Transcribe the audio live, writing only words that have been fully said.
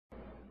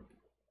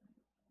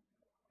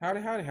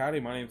Howdy, howdy,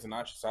 howdy, my name's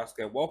Anachi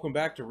Sasuke. Welcome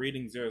back to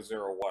Reading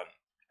 001.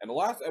 In the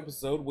last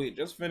episode, we had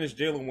just finished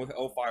dealing with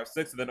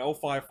 056, and then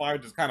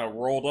 055 just kind of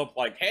rolled up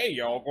like, hey,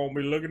 y'all gonna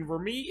be looking for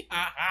me?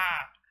 Ha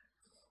ha!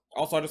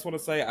 Also, I just want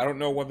to say, I don't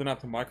know whether or not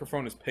the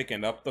microphone is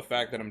picking up the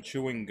fact that I'm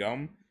chewing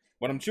gum,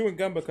 but I'm chewing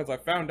gum because I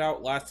found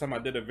out last time I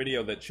did a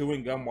video that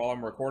chewing gum while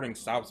I'm recording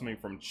stops me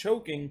from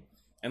choking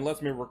and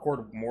lets me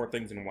record more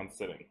things in one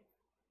sitting.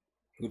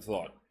 Who'd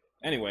thought?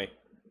 Anyway,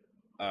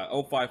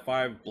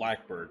 055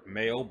 Blackbird,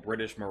 male,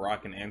 British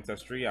Moroccan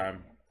ancestry.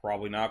 I'm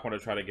probably not going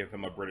to try to give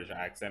him a British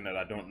accent, and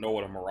I don't know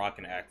what a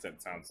Moroccan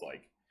accent sounds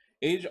like.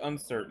 Age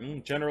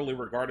uncertain, generally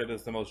regarded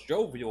as the most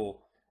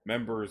jovial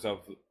members of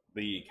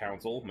the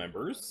council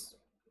members,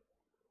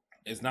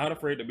 is not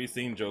afraid to be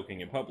seen joking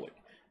in public.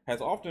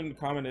 Has often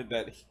commented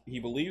that he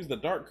believes the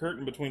dark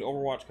curtain between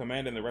Overwatch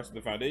Command and the rest of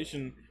the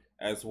Foundation,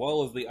 as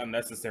well as the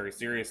unnecessary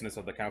seriousness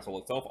of the council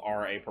itself,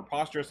 are a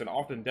preposterous and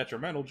often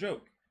detrimental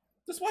joke.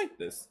 Despite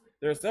this,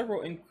 there are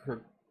several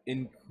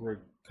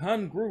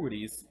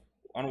incongruities,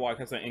 I don't know why I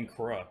can't say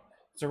incra,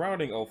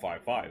 surrounding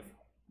 055.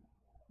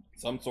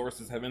 Some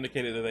sources have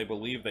indicated that they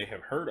believe they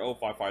have heard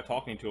 055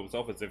 talking to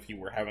himself as if he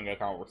were having a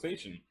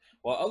conversation,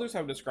 while others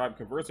have described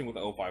conversing with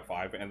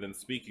 055 and then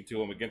speaking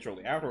to him again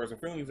shortly afterwards and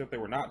feeling as if they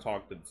were not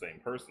talking to the same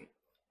person.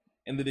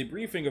 In the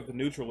debriefing of the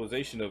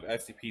neutralization of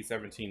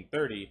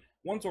SCP-1730,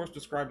 one source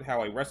described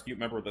how a rescued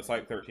member of the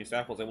Site-13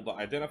 staff was able to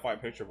identify a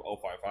picture of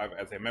 055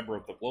 as a member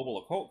of the Global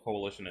Occult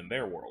Coalition in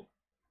their world.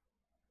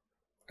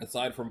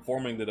 Aside from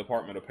forming the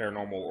Department of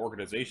Paranormal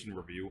Organization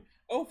Review,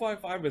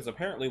 055 has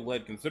apparently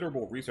led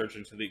considerable research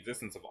into the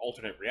existence of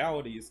alternate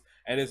realities,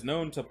 and is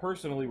known to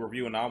personally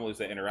review anomalies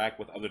that interact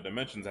with other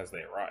dimensions as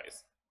they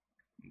arise.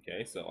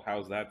 Okay, so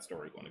how's that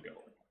story going to go?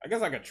 I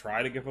guess I could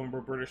try to give him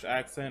a British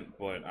accent,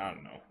 but I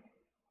don't know.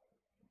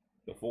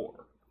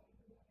 Before.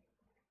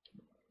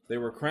 They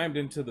were crammed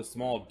into the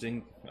small,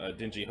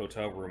 dingy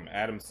hotel room,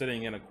 Adam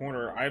sitting in a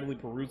corner, idly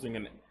perusing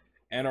an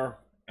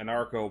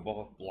anarcho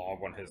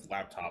blog on his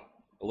laptop,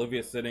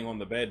 Olivia sitting on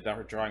the bed,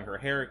 drying her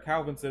hair,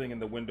 Calvin sitting in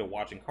the window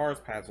watching cars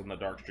pass on the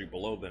dark street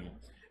below them,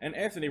 and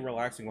Anthony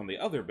relaxing on the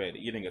other bed,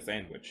 eating a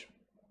sandwich.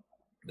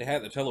 They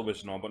had the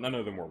television on, but none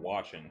of them were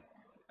watching.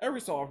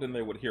 Every so often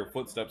they would hear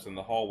footsteps in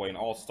the hallway and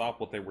all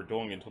stop what they were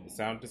doing until the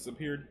sound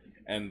disappeared,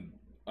 and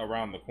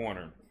around the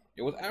corner.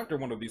 It was after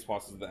one of these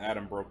pauses that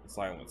Adam broke the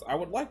silence. I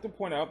would like to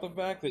point out the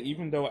fact that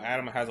even though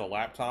Adam has a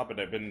laptop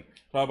and I've been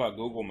talking about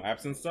Google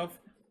Maps and stuff,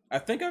 I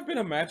think I've been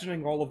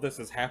imagining all of this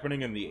as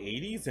happening in the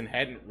 80s and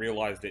hadn't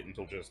realized it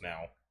until just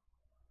now.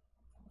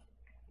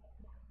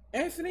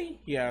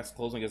 Anthony? He asked,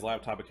 closing his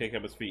laptop and kicking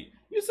up his feet.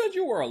 You said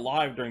you were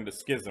alive during the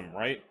schism,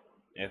 right?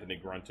 Anthony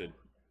grunted.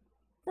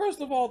 First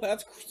of all,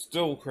 that's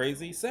still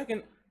crazy.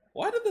 Second,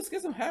 why did the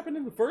schism happen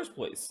in the first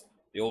place?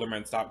 The older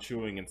man stopped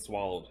chewing and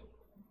swallowed.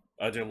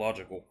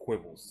 Ideological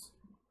quibbles.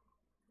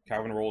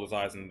 Calvin rolled his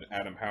eyes and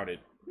Adam pouted.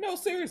 No,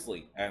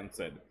 seriously, Adam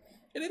said.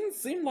 It didn't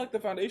seem like the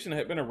Foundation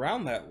had been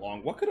around that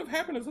long. What could have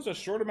happened in such a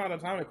short amount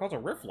of time to cause a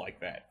rift like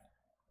that?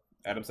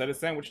 Adam set his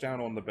sandwich down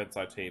on the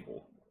bedside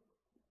table.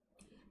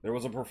 There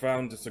was a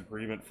profound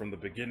disagreement from the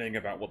beginning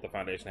about what the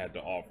Foundation had to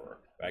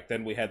offer. Back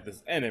then we had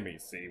this enemy,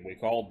 see, we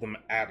called them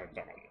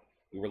Abaddon.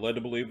 We were led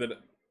to believe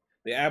that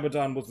the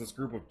Abaddon was this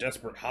group of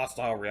desperate,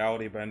 hostile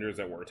reality benders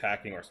that were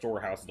attacking our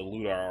storehouse to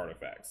loot our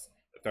artifacts.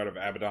 The threat of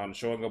Abaddon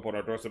showing up on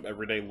our doorstep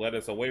every day led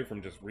us away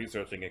from just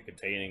researching and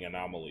containing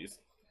anomalies.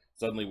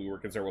 Suddenly we were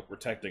concerned with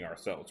protecting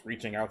ourselves,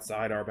 reaching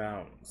outside our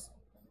bounds.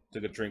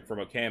 Took a drink from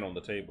a can on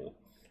the table.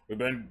 We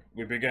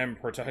began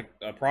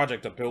a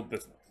project to build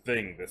this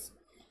thing, this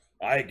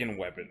Eigen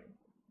weapon,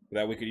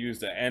 that we could use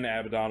to end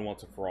Abaddon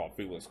once and for all.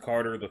 Felix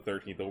Carter, the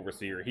 13th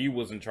Overseer, he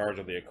was in charge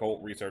of the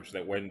occult research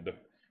that went into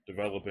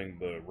developing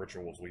the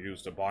rituals we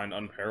used to bind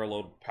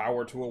unparalleled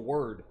power to a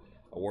word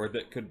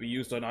that could be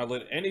used to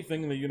annihilate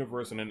anything in the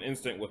universe in an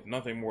instant with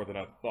nothing more than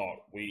a thought.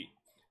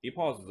 He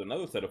paused as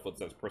another set of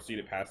footsteps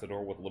proceeded past the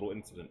door with little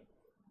incident.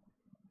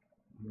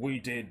 We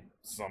did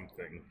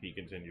something, he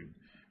continued,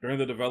 during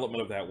the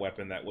development of that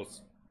weapon that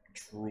was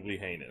truly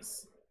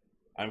heinous.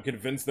 I'm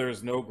convinced there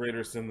is no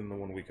greater sin than the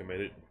one we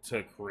committed,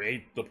 to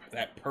create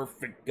that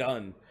perfect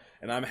gun,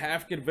 and I'm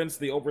half convinced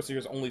the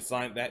Overseers only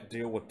signed that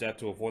deal with death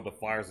to avoid the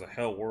fires of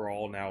hell we're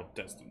all now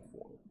destined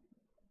for.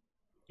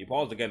 He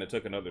paused again and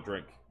took another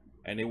drink.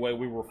 Anyway,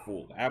 we were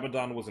fooled.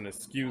 Abaddon was an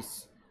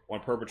excuse,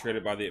 one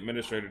perpetrated by the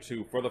Administrator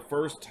to, for the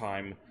first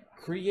time,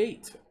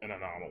 create an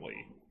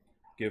anomaly.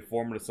 Give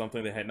form to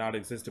something that had not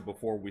existed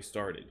before we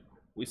started.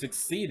 We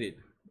succeeded,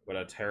 but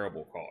at a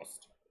terrible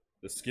cost.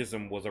 The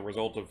schism was a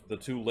result of the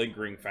two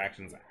lingering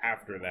factions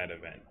after that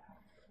event.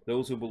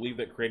 Those who believed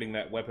that creating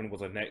that weapon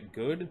was a net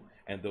good,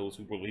 and those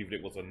who believed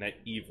it was a net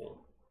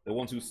evil. The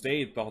ones who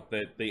stayed thought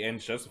that the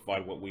ends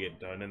justified what we had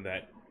done, and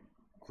that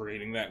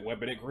creating that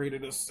weapon had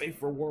created a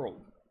safer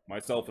world.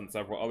 Myself and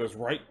several others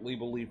rightly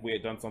believed we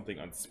had done something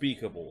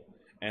unspeakable,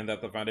 and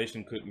that the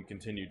Foundation couldn't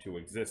continue to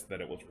exist, that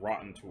it was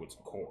rotten to its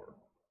core.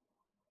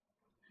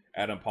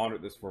 Adam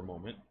pondered this for a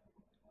moment.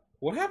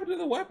 What happened to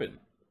the weapon?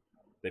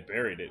 They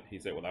buried it, he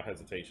said without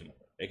hesitation.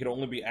 It could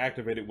only be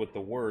activated with the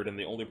word, and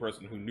the only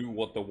person who knew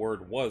what the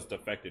word was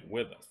defected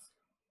with us.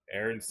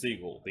 Aaron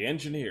Siegel, the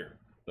engineer,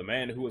 the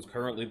man who is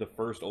currently the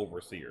first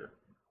overseer.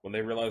 When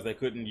they realized they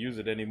couldn't use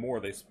it anymore,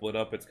 they split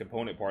up its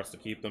component parts to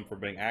keep them from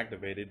being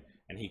activated,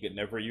 and he could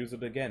never use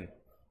it again,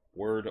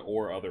 word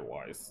or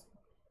otherwise.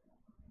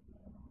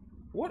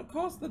 What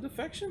caused the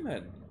defection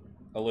then?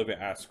 Olivia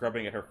asked,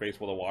 scrubbing at her face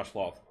with a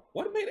washcloth.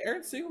 What made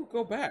Aaron Siegel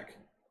go back?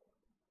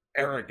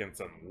 Arrogance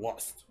and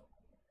lust.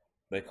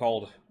 They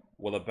called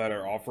with a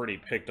better offer, and he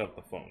picked up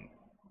the phone.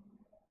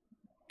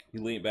 He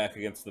leaned back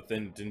against the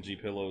thin, dingy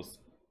pillows.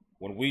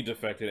 When we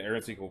defected,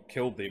 Aaron Siegel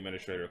killed the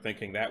administrator,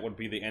 thinking that would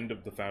be the end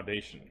of the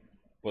Foundation.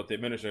 But the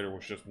administrator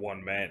was just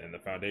one man, and the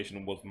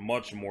Foundation was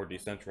much more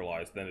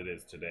decentralized than it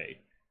is today.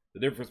 The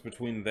difference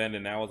between then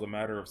and now is a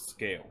matter of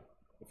scale.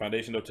 The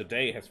Foundation of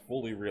today has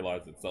fully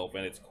realized itself,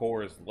 and its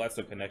core is less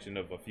a connection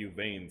of a few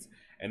veins,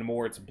 and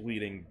more its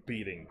bleeding,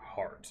 beating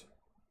heart.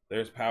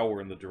 There's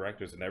power in the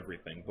directors and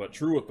everything, but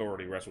true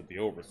authority rests with the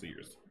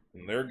overseers.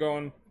 When they're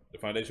gone, the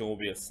Foundation will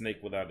be a snake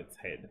without its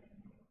head.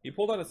 He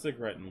pulled out a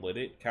cigarette and lit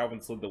it.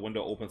 Calvin slid the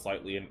window open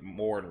slightly and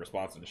more in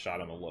response and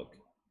shot him a look.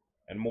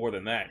 And more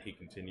than that, he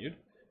continued.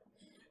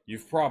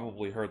 You've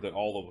probably heard that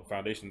all of the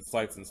Foundation's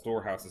sites and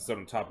storehouses sit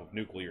on top of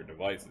nuclear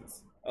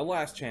devices. A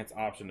last chance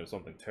option if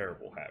something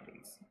terrible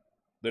happens.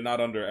 They're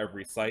not under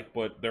every site,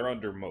 but they're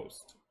under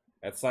most.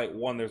 At Site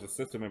 1, there's a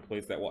system in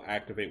place that will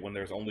activate when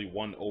there's only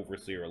one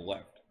overseer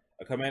left.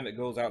 A command that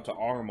goes out to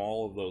arm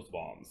all of those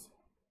bombs.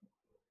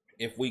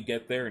 If we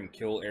get there and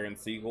kill Aaron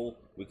Siegel,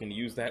 we can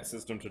use that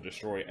system to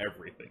destroy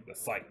everything. The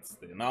sites,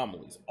 the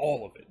anomalies,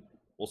 all of it.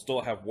 We'll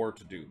still have work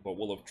to do, but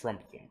we'll have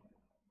trumped them.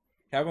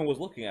 Calvin was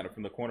looking at it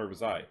from the corner of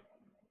his eye.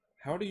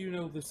 How do you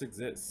know this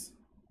exists?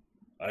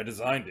 I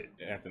designed it,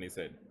 Anthony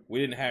said. We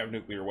didn't have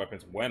nuclear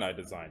weapons when I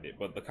designed it,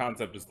 but the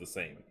concept is the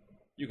same.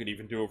 You could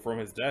even do it from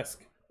his desk.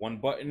 One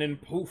button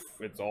and poof,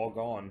 it's all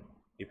gone.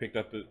 He picked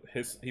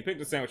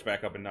the sandwich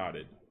back up and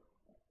nodded.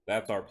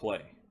 That's our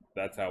play.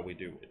 That's how we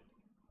do it.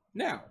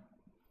 Now,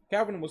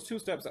 Calvin was 2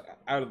 steps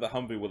out of the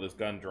Humvee with his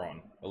gun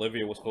drawn.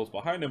 Olivia was close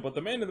behind him, but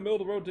the man in the middle of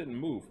the road didn't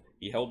move.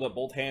 He held up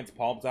both hands,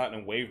 palms out,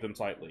 and waved them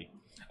slightly.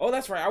 Oh,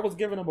 that's right, I was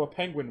giving him a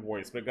penguin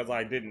voice because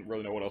I didn't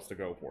really know what else to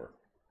go for.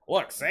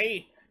 Look,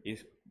 see? He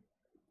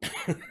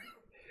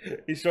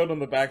showed him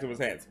the backs of his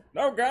hands.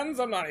 No guns,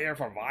 I'm not here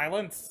for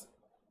violence.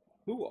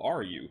 Who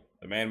are you?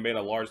 The man made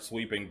a large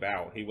sweeping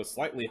bow. He was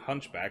slightly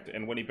hunchbacked,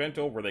 and when he bent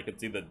over, they could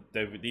see the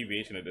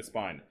deviation in his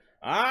spine.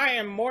 I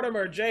am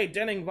Mortimer J.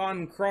 Denning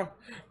von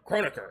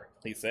Kronecker,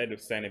 he said,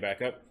 standing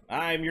back up.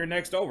 I'm your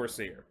next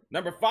overseer.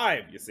 Number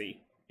 5, you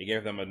see. He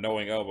gave them a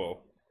knowing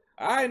elbow.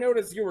 I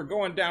noticed you were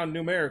going down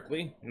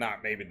numerically.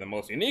 Not maybe the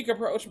most unique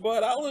approach,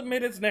 but I'll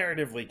admit it's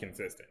narratively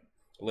consistent.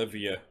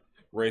 Olivia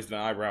raised an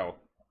eyebrow.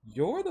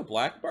 You're the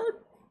Blackbird?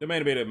 The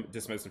man made a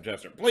dismissive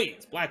gesture.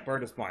 Please,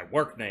 Blackbird is my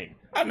work name.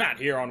 I'm not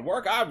here on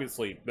work,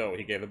 obviously, though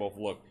he gave them both a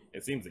look.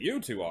 It seems that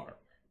you two are.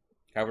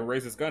 Calvin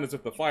raised his gun as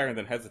if to fire and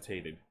then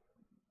hesitated.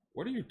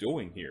 What are you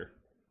doing here?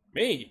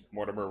 Me?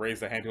 Mortimer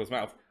raised a hand to his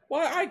mouth.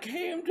 Why, I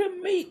came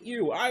to meet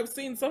you. I've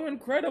seen some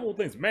incredible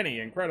things, many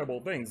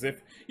incredible things,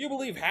 if you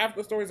believe half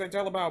the stories I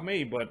tell about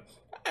me, but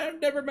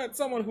I've never met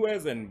someone who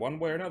has, in one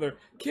way or another,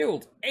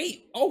 killed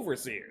 8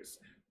 overseers.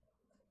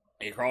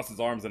 He crossed his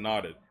arms and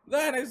nodded.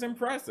 That is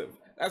impressive.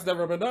 That's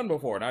never been done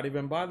before, not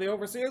even by the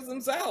overseers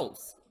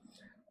themselves.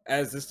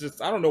 As it's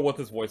just, I don't know what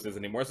this voice is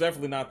anymore. It's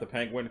definitely not the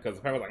penguin, because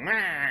the penguin's like,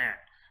 Mah!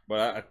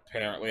 But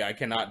apparently I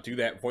cannot do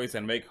that voice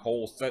and make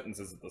whole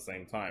sentences at the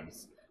same time.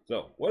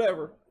 So,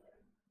 whatever.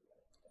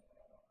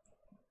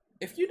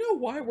 If you know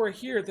why we're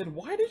here, then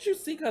why did you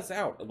seek us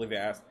out? Olivia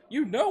asked.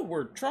 You know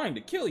we're trying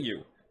to kill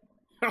you.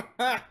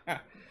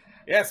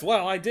 Yes,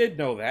 well, I did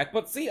know that,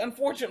 but see,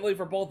 unfortunately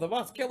for both of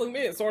us, killing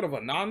me is sort of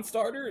a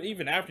non-starter,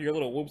 even after your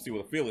little whoopsie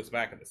with Felix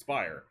back in the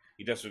Spire.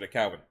 He gestured at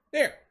Calvin.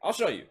 Here, I'll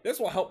show you. This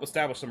will help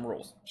establish some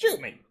rules.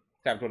 Shoot me!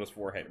 Tapped on his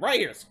forehead. Right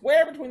here,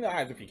 square between the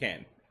eyes if you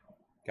can.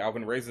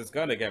 Calvin raised his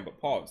gun again, but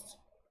paused.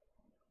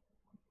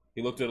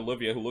 He looked at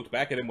Olivia, who looked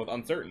back at him with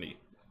uncertainty.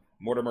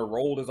 Mortimer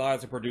rolled his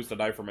eyes and produced a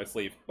knife from his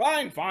sleeve.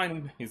 Fine,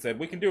 fine, he said.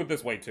 We can do it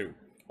this way, too.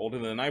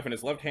 Holding the knife in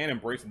his left hand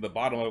and bracing the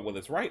bottom of it with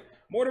his right,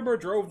 Mortimer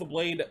drove the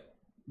blade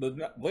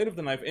of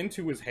the knife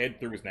into his head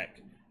through his neck.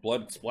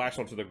 Blood splashed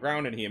onto the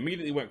ground, and he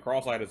immediately went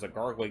cross-eyed as a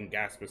gargling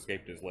gasp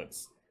escaped his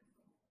lips.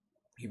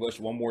 He pushed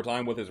one more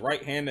time with his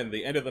right hand, and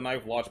the end of the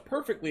knife lodged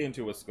perfectly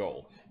into his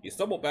skull. He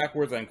stumbled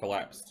backwards and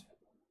collapsed.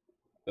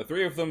 The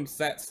 3 of them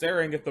sat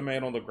staring at the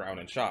man on the ground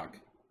in shock.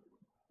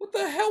 What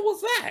the hell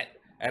was that?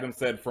 Adam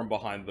said from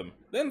behind them.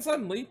 Then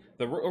suddenly,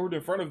 the road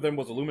in front of them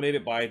was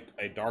illuminated by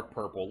a dark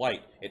purple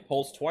light. It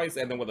pulsed twice,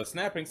 and then with a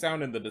snapping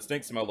sound and the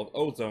distinct smell of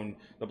ozone,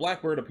 the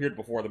Blackbird appeared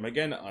before them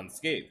again,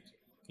 unscathed.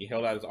 He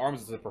held out his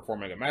arms as if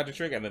performing a magic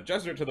trick, and then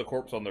gestured to the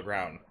corpse on the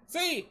ground.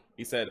 See,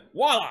 he said,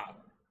 voila!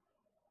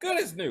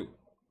 Good as new.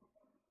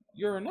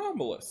 You're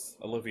anomalous,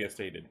 Olivia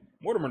stated.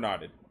 Mortimer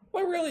nodded.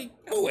 But really,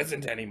 who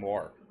isn't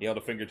anymore? He held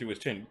a finger to his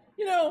chin.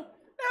 You know,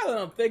 now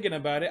that I'm thinking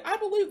about it, I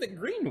believe that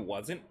Green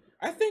wasn't.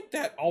 I think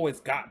that always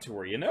got to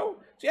her, you know?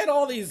 She had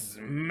all these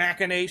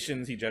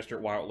machinations, he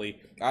gestured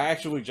wildly. I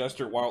actually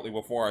gestured wildly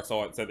before I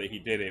saw it said that he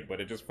did it,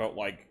 but it just felt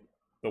like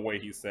the way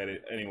he said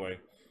it. Anyway.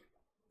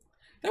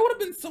 That would have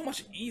been so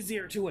much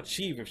easier to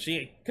achieve if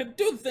she could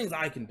do the things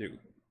I can do.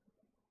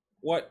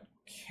 What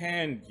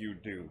can you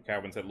do?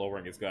 Calvin said,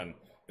 lowering his gun.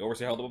 The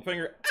overseer held up a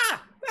finger.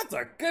 Ah! That's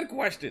a good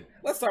question.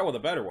 Let's start with a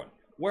better one.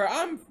 Where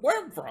I'm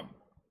from.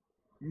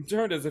 He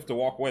turned as if to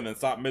walk away, then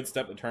stopped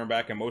mid-step to turn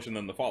back and motion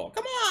them to follow.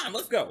 Come on,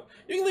 let's go.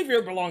 You can leave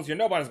your belongings here.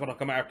 Nobody's going to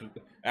come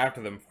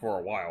after them for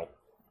a while.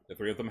 The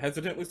three of them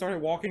hesitantly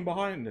started walking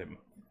behind him.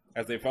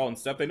 As they fell in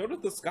step, they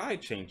noticed the sky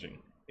changing.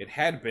 It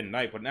had been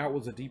night, but now it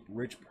was a deep,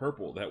 rich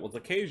purple that was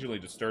occasionally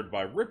disturbed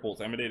by ripples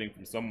emanating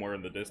from somewhere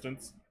in the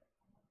distance.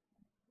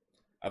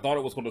 I thought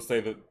it was going to say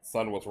the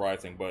sun was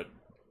rising, but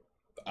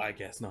I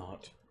guess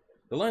not.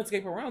 The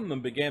landscape around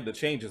them began to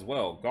change as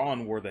well.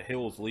 Gone were the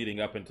hills leading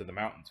up into the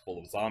mountains full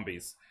of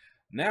zombies.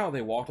 Now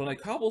they walked on a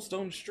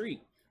cobblestone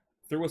street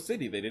through a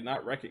city they did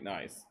not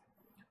recognize.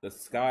 The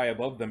sky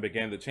above them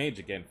began to change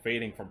again,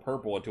 fading from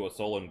purple into a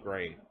sullen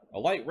gray. A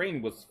light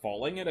rain was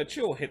falling and a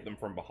chill hit them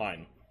from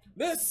behind.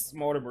 This,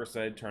 Mortimer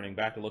said, turning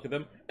back to look at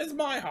them, is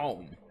my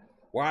home.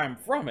 Where I'm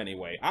from,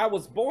 anyway. I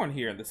was born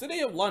here in the city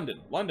of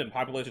London. London,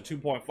 population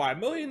 2.5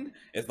 million,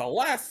 is the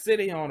last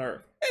city on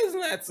Earth.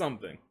 Isn't that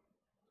something?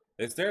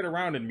 They stared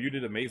around in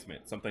muted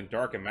amazement. Something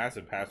dark and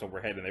massive passed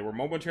overhead, and they were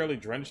momentarily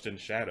drenched in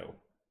shadow.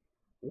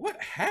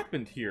 What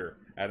happened here?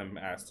 Adam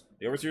asked.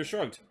 The overseer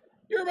shrugged.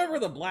 You remember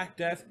the Black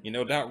Death? You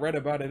no doubt read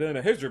about it in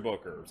a history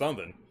book or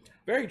something.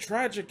 Very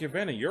tragic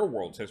event in your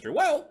world's history.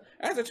 Well,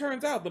 as it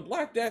turns out, the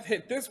Black Death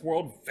hit this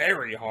world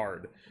very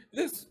hard.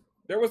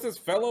 There was this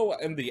fellow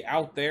in the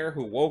out there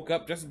who woke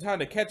up just in time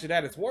to catch it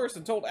at its worst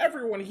and told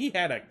everyone he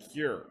had a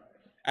cure.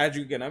 As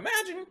you can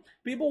imagine,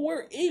 people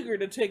were eager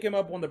to take him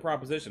up on the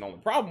proposition. Only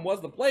problem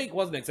was the plague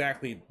wasn't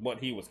exactly what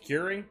he was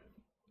curing.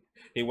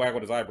 He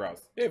waggled his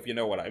eyebrows, if you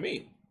know what I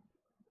mean.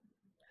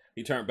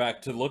 He turned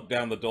back to look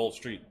down the dull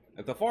street.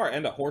 At the far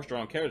end, a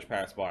horse-drawn carriage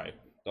passed by,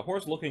 the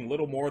horse looking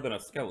little more than a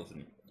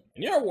skeleton.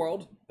 In your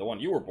world, the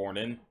one you were born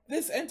in,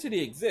 this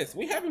entity exists.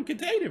 We have him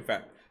contained, in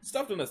fact,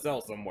 stuffed in a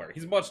cell somewhere.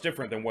 He's much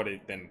different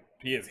than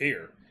he is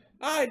here.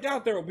 I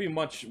doubt there will be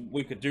much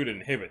we could do to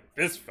inhibit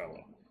this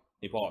fellow.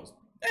 He paused.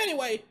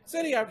 Anyway,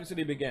 city after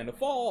city began to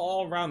fall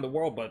all around the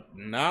world, but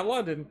not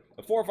London.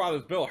 The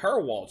forefathers built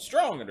her walls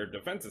strong and her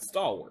defenses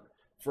stalwart.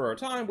 For a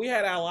time, we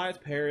had allies,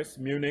 Paris,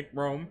 Munich,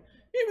 Rome,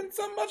 even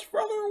some much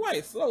further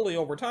away. Slowly,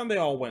 over time, they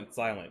all went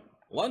silent.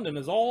 London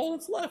is all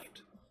that's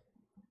left.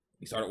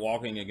 He started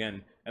walking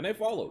again, and they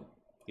followed.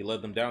 He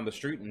led them down the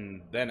street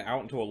and then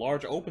out into a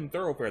large open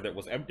thoroughfare that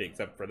was empty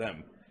except for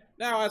them.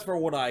 Now, as for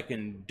what I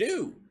can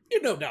do,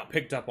 you no doubt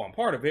picked up on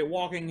part of it.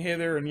 Walking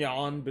hither and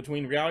yon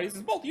between realities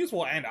is both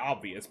useful and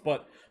obvious,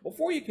 but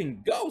before you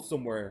can go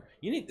somewhere,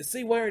 you need to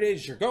see where it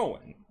is you're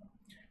going.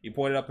 He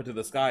pointed up into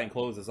the sky and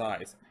closed his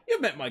eyes.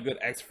 You've met my good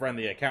ex-friend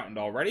the accountant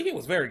already. He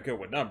was very good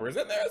with numbers,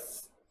 and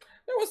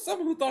there was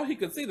someone who thought he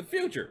could see the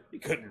future. He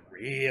couldn't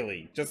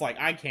really, just like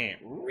I can't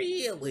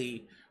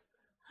really.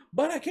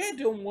 But I can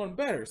do one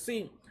better.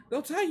 See,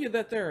 they'll tell you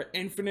that there are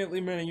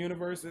infinitely many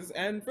universes,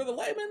 and for the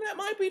layman that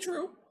might be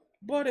true,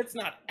 but it's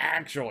not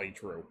actually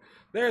true.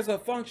 There's a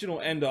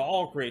functional end to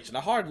all creation,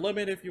 a hard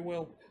limit, if you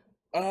will.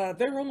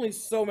 There are only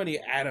so many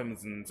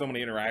atoms and so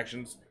many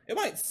interactions. It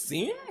might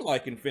seem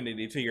like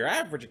infinity to your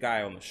average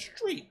guy on the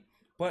street,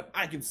 but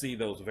I can see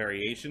those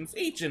variations,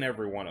 each and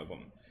every one of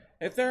them.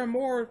 If there are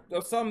more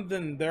of some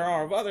than there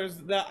are of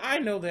others, I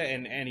know that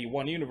in any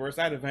one universe,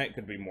 that event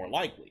could be more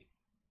likely.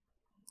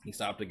 He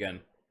stopped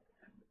again.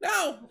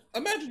 Now,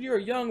 imagine you're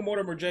a young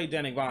Mortimer J.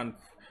 Denning von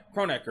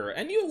Kronecker,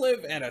 and you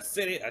live in a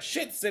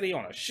shit city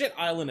on a shit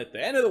island at the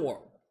end of the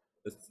world.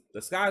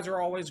 The skies are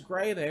always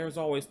gray, the air is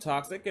always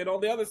toxic, and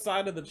on the other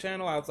side of the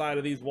channel outside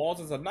of these walls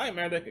is a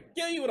nightmare that could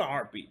kill you in a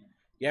heartbeat.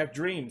 You have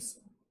dreams.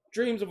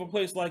 Dreams of a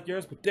place like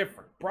yours, but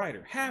different,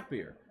 brighter,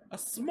 happier, a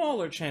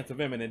smaller chance of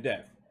imminent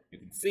death. You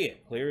can see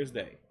it, clear as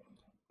day.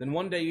 Then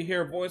one day you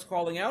hear a voice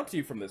calling out to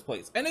you from this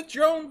place, and it's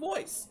your own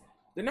voice.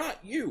 They're not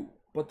you,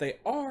 but they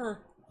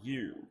are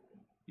you.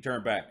 He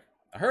turned back.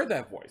 I heard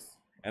that voice,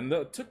 and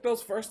took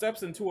those first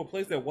steps into a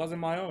place that wasn't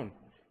my own.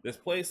 This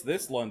place,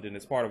 this London,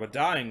 is part of a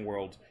dying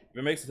world. If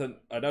it makes it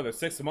another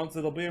 6 months,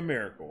 it'll be a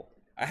miracle.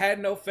 I had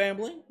no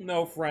family,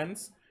 no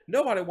friends.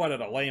 Nobody wanted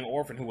a lame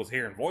orphan who was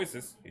hearing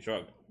voices. He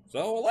shrugged.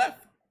 So I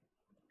left.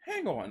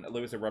 Hang on,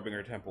 Olivia said, rubbing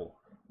her temple.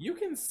 You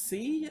can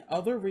see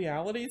other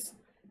realities?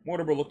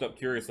 Mortimer looked up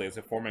curiously as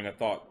if forming a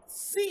thought.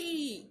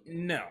 See?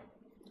 No.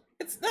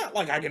 It's not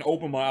like I can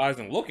open my eyes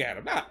and look at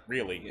them. Not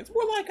really. It's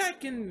more like I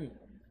can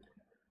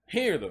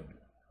hear them.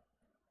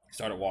 He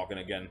started walking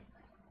again.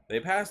 They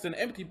passed an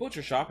empty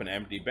butcher shop, an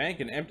empty bank,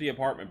 an empty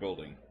apartment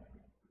building.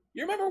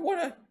 You remember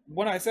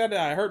when I said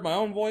that I heard my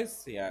own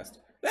voice? He asked.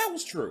 That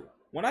was true.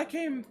 When I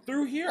came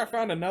through here, I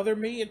found another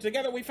me, and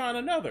together we found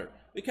another.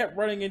 We kept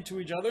running into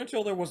each other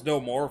until there was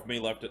no more of me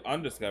left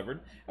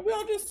undiscovered, and we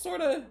all just sort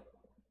of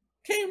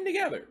came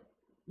together.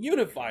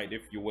 Unified,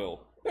 if you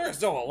will. There's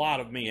still a lot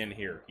of me in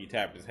here, he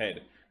tapped his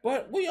head.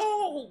 But we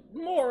all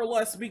more or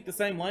less speak the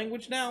same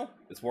language now.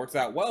 This works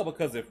out well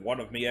because if one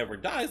of me ever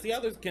dies, the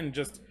others can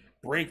just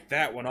break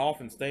that one off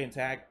and stay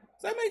intact.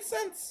 Does that make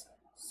sense?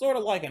 Sort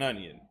of like an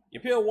onion. You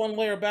peel one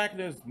layer back and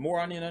there's more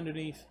onion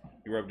underneath.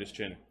 He rubbed his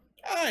chin.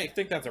 I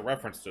think that's a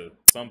reference to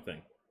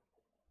something.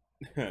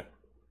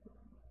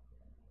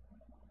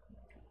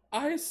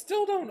 I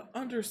still don't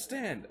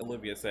understand,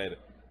 Olivia said.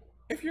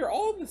 If you're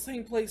all in the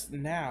same place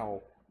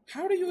now,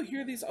 how do you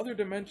hear these other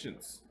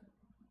dimensions?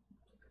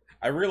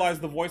 I realize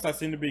the voice I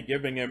seem to be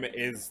giving him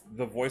is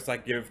the voice I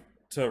give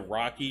to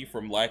Rocky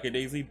from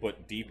Lackadaisy,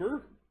 but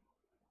deeper?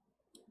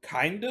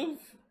 Kind of?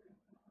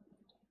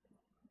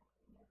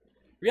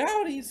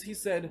 Realities, he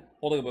said,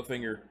 holding up a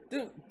finger.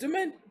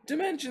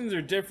 Dimensions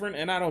are different,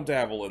 and I don't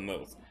dabble in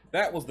those.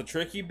 That was the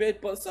tricky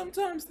bit, but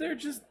sometimes they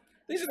just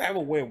have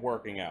a way of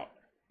working out.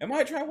 In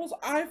my travels,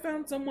 I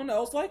found someone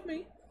else like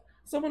me.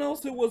 Someone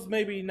else who was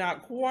maybe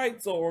not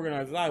quite so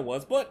organized as I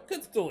was, but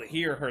could still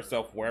hear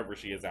herself wherever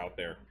she is out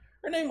there.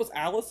 Her name was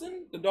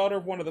Allison, the daughter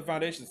of one of the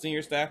Foundation's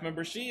senior staff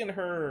members. She and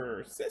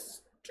her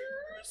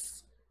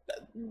sisters?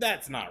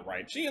 That's not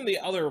right. She and the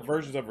other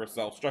versions of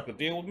herself struck a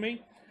deal with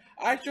me.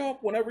 I show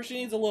up whenever she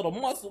needs a little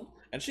muscle,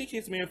 and she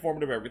keeps me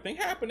informed of everything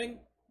happening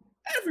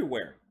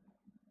everywhere.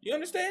 You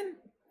understand?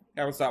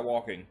 Howard stopped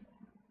walking.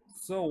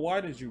 So why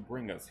did you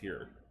bring us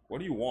here? What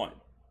do you want?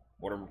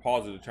 Mortimer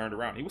paused and turned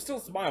around. He was still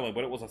smiling,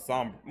 but it was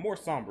more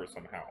somber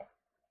somehow.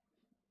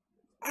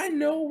 I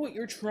know what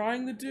you're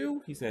trying to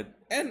do, he said,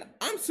 and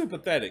I'm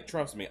sympathetic,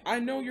 trust me. I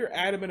know you're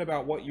adamant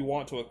about what you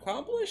want to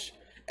accomplish,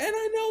 and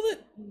I know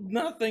that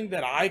nothing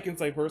that I can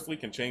say personally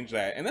can change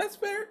that, and that's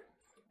fair.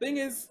 Thing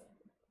is,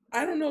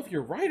 I don't know if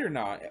you're right or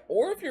not,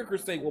 or if your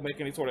crusade will make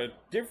any sort of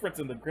difference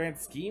in the grand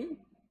scheme.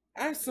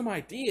 I have some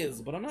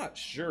ideas, but I'm not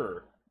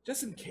sure.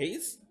 Just in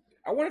case,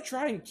 I want to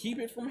try and keep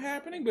it from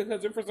happening,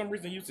 because if for some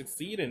reason you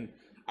succeed and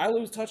I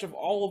lose touch of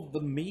all of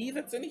the me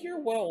that's in here,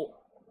 well,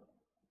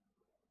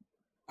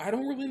 I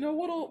don't really know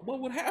what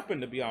would happen,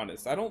 to be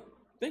honest. I don't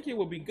think it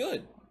would be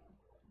good.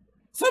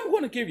 So I'm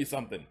going to give you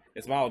something.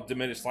 His smile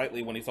diminished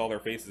slightly when he saw their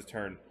faces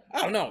turn.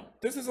 I don't know.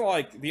 This isn't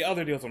like the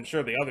other deals I'm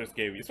sure the others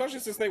gave you, especially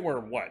since they were,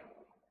 what?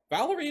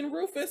 Valerie and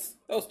Rufus?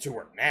 Those two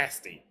were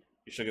nasty.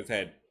 He shook his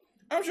head.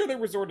 I'm sure they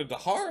resorted to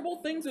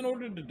horrible things in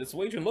order to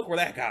dissuade you, and look where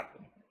that got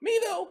them. Me,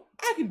 though,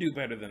 I can do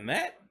better than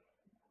that.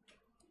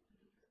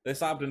 They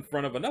stopped in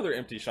front of another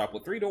empty shop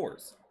with 3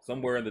 doors.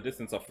 Somewhere in the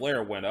distance a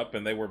flare went up,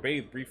 and they were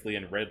bathed briefly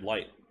in red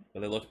light.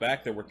 When they looked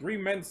back, there were 3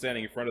 men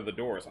standing in front of the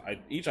doors,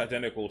 each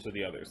identical to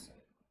the others.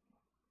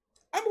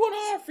 I'm going to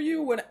offer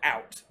you an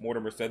out,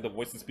 Mortimer said, the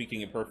voices speaking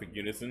in perfect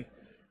unison.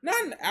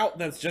 Not an out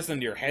that's just in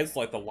your heads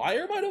like the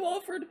liar might have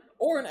offered,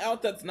 or an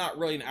out that's not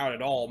really an out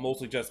at all,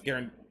 mostly just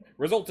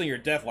resulting in your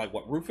death like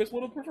what Rufus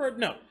would have preferred.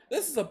 No,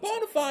 this is a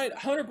bona fide,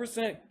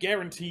 100%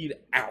 guaranteed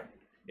out.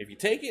 If you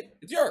take it,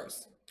 it's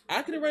yours.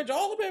 I can arrange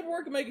all the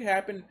paperwork and make it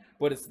happen,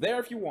 but it's there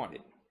if you want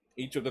it.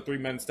 Each of the 3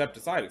 men stepped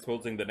aside,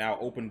 exposing the now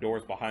open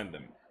doors behind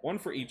them, one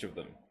for each of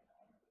them.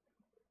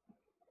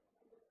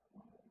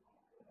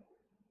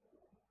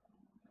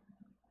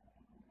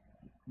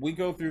 We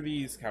go through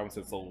these, Cowan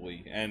said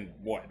slowly, and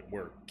what,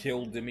 we're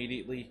killed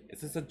immediately?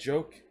 Is this a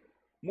joke?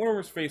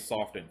 Mortimer's face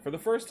softened. For the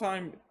first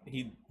time,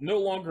 he no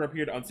longer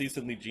appeared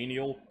unceasingly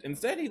genial.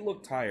 Instead, he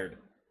looked tired.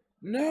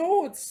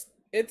 No,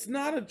 it's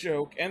not a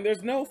joke, and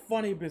there's no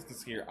funny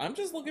business here. I'm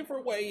just looking for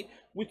a way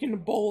we can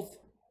both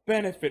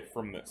benefit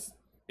from this.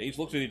 They each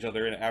looked at each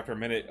other, and after a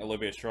minute,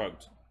 Olivia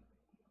shrugged.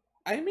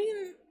 I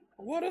mean,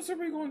 what else are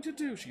we going to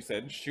do? She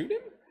said. Shoot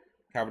him?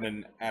 Calvin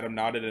and Adam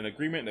nodded in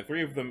agreement, and the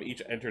 3 of them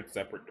each entered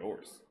separate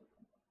doors.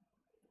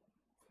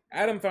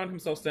 Adam found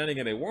himself standing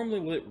in a warmly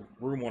lit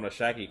room on a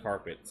shaggy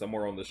carpet.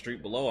 Somewhere on the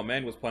street below, a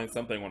man was playing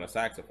something on a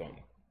saxophone.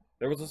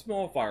 There was a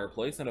small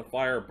fireplace and a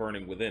fire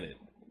burning within it.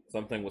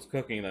 Something was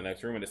cooking in the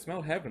next room, and it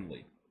smelled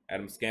heavenly.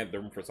 Adam scanned the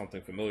room for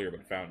something familiar,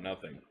 but found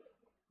nothing.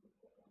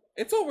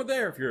 It's over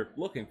there if you're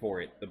looking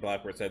for it, the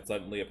Blackbird said,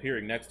 suddenly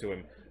appearing next to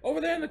him. Over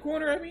there in the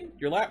corner, I mean?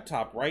 Your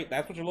laptop, right?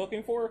 That's what you're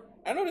looking for?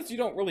 I noticed you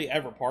don't really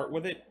ever part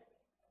with it.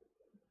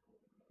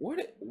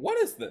 What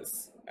is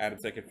this? Adam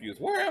said, confused.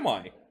 Where am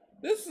I?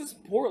 This is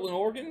Portland,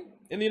 Oregon,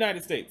 in the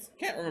United States.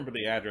 Can't remember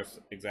the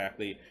address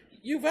exactly.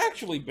 You've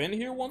actually been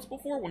here once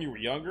before when you were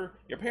younger.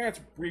 Your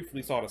parents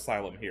briefly sought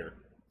asylum here.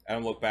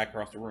 Adam looked back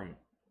across the room.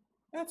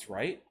 That's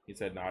right, he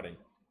said, nodding.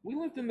 We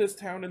lived in this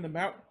town in the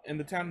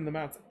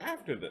mountains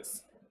after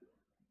this.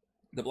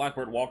 The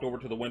Blackbird walked over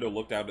to the window,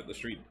 looked out at the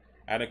street.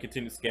 Adam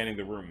continued scanning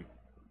the room.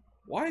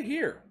 Why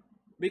here?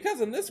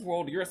 Because in this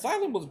world, your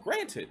asylum was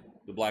granted,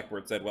 the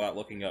Blackbird said without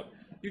looking up.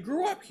 You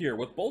grew up here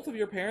with both of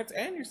your parents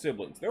and your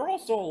siblings. They're all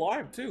still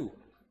alive, too.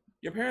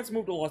 Your parents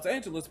moved to Los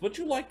Angeles, but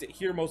you liked it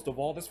here most of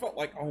all. This felt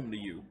like home to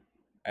you.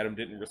 Adam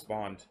didn't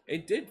respond.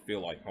 It did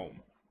feel like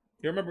home.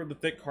 He remembered the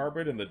thick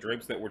carpet and the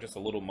drapes that were just a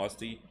little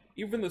musty.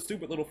 Even the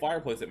stupid little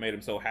fireplace that made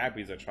him so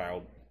happy as a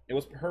child. It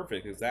was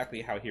perfect,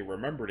 exactly how he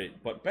remembered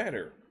it, but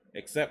better.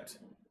 Except...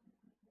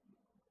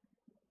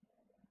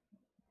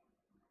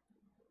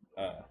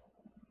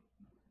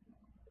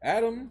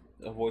 Adam,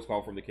 a voice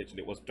called from the kitchen.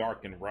 It was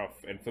dark and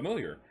rough and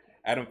familiar.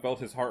 Adam felt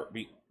his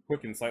heartbeat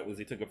quicken slightly as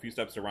he took a few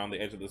steps around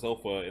the edge of the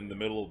sofa in the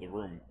middle of the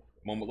room.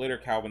 A moment later,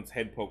 Calvin's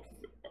head poked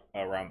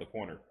around the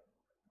corner.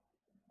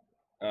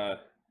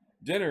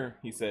 Dinner,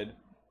 he said.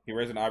 He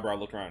raised an eyebrow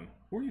and looked around.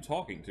 Who are you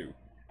talking to?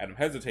 Adam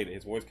hesitated,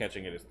 his voice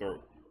catching at his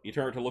throat. He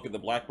turned to look at the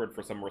Blackbird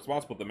for some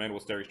response, but the man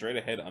was staring straight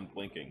ahead,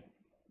 unblinking.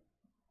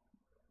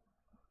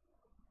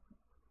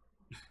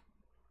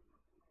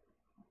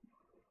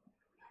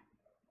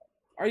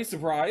 Are you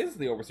surprised?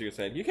 The overseer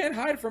said. You can't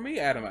hide from me,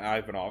 Adam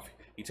Ivanov.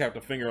 He tapped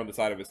a finger on the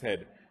side of his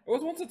head. There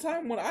was once a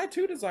time when I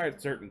too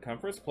desired certain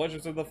comforts,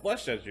 pleasures of the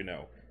flesh, as you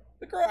know.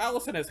 The girl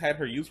Allison has had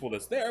her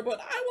usefulness there, but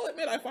I will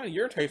admit I find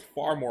your taste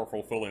far more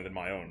fulfilling than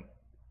my own.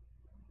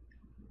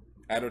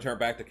 Adam turned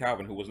back to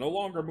Calvin, who was no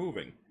longer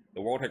moving.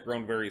 The world had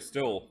grown very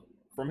still.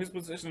 From his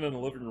position in the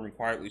living room,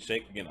 quietly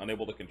shaking and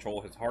unable to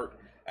control his heart,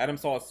 Adam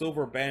saw a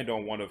silver band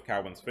on one of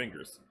Calvin's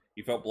fingers.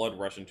 He felt blood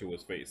rush into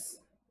his face.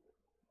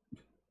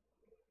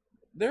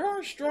 There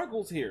are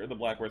struggles here, the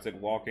Blackbird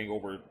said,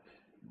 walking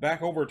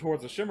back over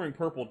towards the shimmering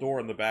purple door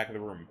in the back of the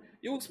room.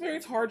 You'll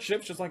experience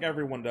hardships just like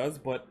everyone does,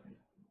 but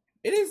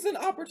it is an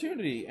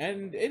opportunity,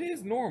 and it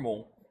is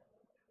normal.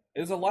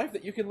 It is a life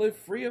that you can live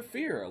free of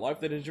fear, a life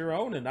that is your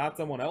own and not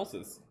someone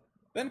else's.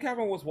 Then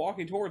Calvin was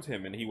walking towards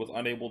him, and he was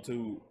unable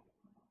to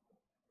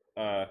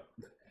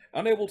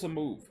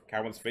move.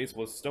 Calvin's face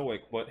was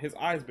stoic, but his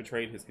eyes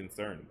betrayed his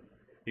concern.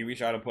 He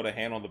reached out and put a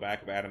hand on the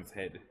back of Adam's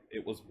head.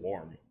 It was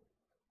warm.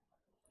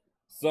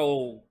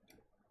 So,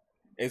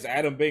 is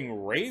Adam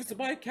being raised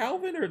by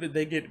Calvin, or did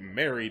they get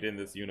married in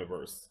this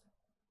universe?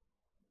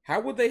 How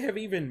would they have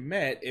even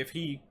met if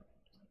he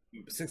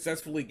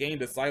successfully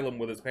gained asylum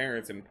with his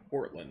parents in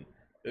Portland?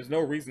 There's no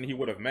reason he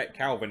would have met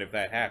Calvin if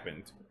that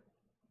happened.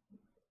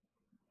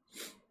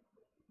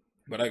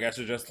 But I guess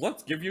it's just,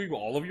 let's give you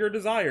all of your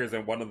desires,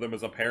 and one of them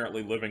is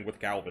apparently living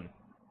with Calvin.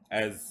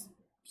 As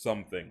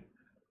something.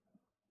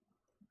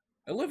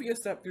 Olivia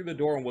stepped through the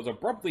door and was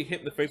abruptly hit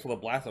in the face with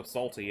a blast of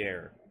salty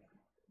air.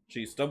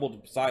 She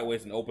stumbled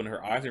sideways and opened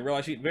her eyes and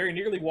realized she'd very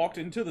nearly walked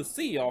into the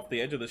sea off the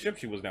edge of the ship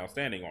she was now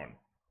standing on.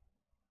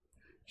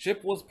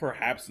 Ship was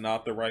perhaps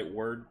not the right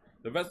word.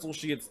 The vessel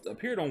she had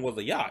appeared on was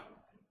a yacht.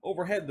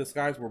 Overhead, the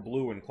skies were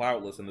blue and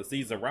cloudless, and the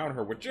seas around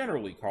her were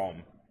generally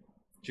calm.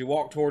 She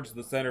walked towards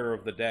the center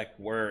of the deck,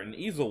 where an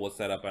easel was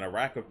set up and a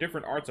rack of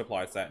different art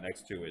supplies sat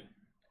next to it.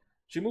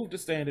 She moved to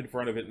stand in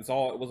front of it and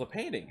saw it was a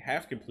painting,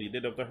 half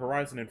completed, of the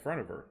horizon in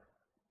front of her.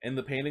 In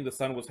the painting, the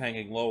sun was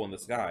hanging low in the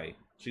sky.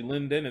 She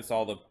leaned in and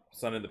saw the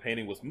sun in the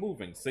painting was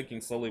moving,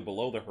 sinking slowly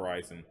below the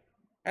horizon.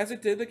 As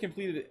it did, the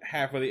completed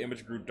half of the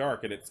image grew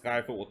dark and its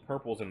sky filled with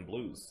purples and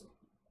blues.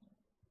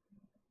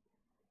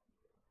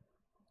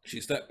 She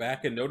stepped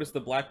back and noticed the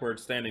Blackbird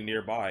standing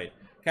nearby,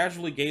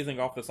 casually gazing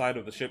off the side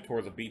of the ship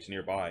towards a beach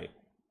nearby.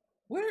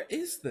 Where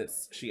is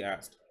this? She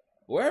asked.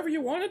 Wherever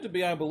you want it to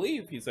be, I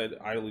believe, he said,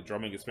 idly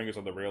drumming his fingers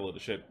on the rail of the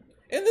ship.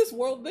 In this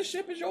world, this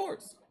ship is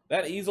yours.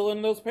 That easel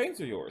and those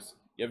paints are yours.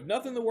 You have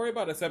nothing to worry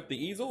about except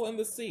the easel and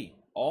the sea.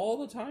 All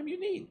the time you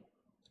need.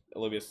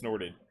 Olivia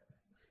snorted.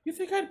 You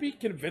think I'd be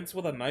convinced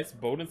with a nice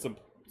boat and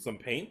some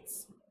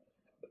paints?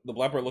 The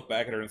Blackbird looked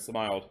back at her and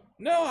smiled.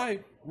 No,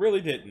 I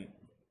really didn't.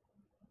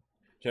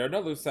 She heard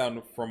another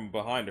sound from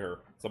behind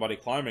her, somebody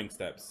climbing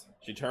steps.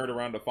 She turned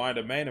around to find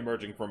a man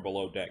emerging from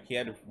below deck. He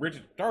had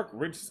dark,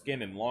 rich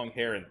skin and long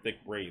hair and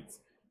thick braids.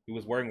 He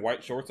was wearing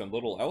white shorts and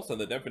little else,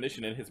 and the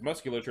definition in his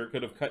musculature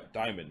could have cut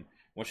diamond.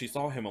 When she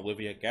saw him,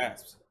 Olivia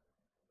gasped.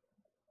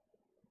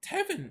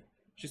 Tevin,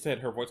 she said,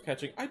 her voice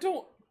catching. I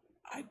don't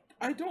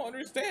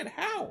understand.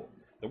 How?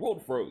 The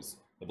world froze.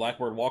 The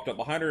Blackbird walked up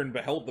behind her and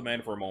beheld the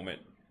man for a moment.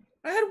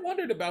 I had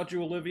wondered about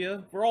you,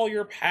 Olivia. For all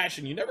your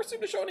passion, you never seem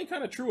to show any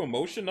kind of true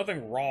emotion,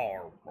 nothing raw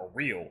or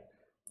real.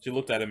 She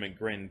looked at him and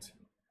grinned.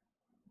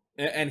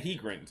 And he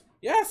grinned.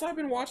 Yes, I've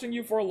been watching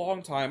you for a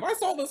long time. I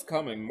saw this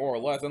coming, more or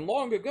less, and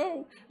long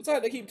ago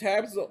decided to keep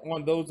tabs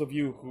on those of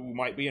you who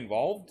might be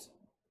involved.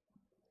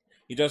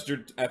 He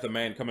gestured at the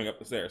man coming up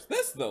the stairs.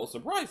 This, though,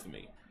 surprised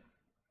me.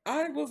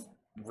 I was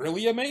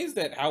really amazed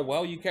at how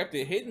well you kept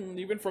it hidden,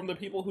 even from the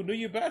people who knew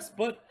you best,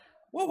 but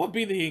what would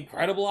be the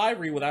incredible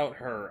Ivory without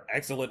her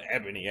excellent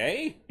Ebony,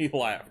 eh? He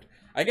laughed.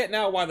 I get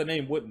now why the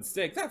name wouldn't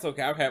stick. That's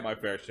okay, I've had my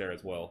fair share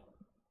as well.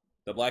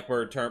 The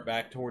Blackbird turned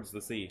back towards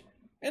the sea.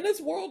 In this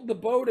world, the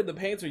boat and the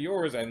paints are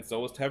yours, and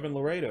so is Tevin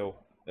Laredo.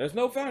 There's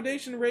no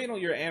foundation rate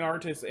on your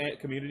anarchist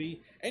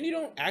community, and you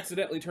don't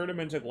accidentally turn them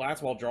into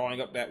glass while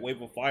drawing up that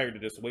wave of fire to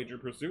dissuade your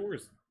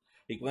pursuers.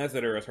 He glanced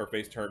at her as her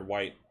face turned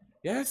white.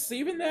 Yes,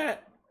 even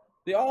that.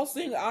 The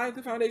all-seeing eye of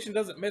the Foundation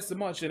doesn't miss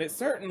much, and it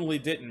certainly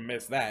didn't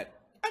miss that.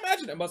 I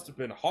imagine it must have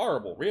been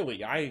horrible,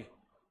 really. I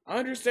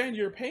understand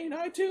your pain.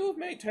 I, too, have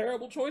made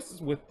terrible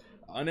choices with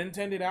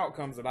unintended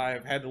outcomes that I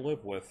have had to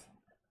live with.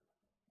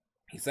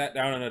 He sat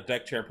down in a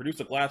deck chair and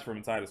produced a glass from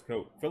inside his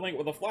coat, filling it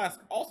with a flask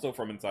also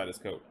from inside his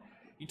coat.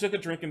 He took a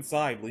drink and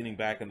sighed, leaning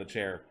back in the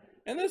chair.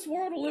 In this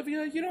world,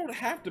 Olivia, you don't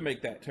have to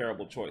make that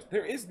terrible choice.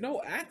 There is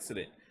no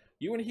accident.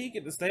 You and he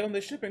get to stay on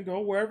this ship and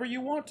go wherever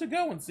you want to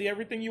go and see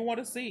everything you want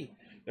to see.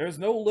 There is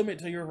no limit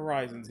to your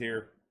horizons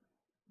here.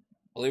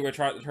 Alira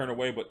tried to turn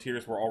away, but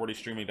tears were already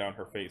streaming down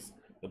her face.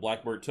 The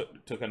Blackbird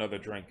took another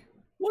drink.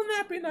 Wouldn't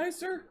that be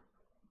nicer?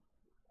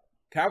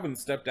 Calvin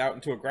stepped out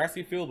into a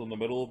grassy field in the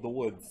middle of the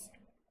woods.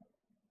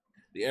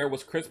 The air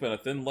was crisp and a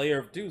thin layer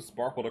of dew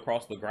sparkled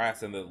across the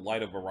grass in the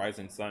light of a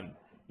rising sun.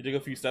 He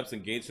took a few steps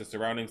and gauged his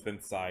surroundings,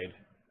 then sighed.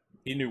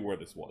 He knew where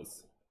this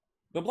was.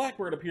 The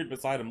Blackbird appeared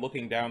beside him,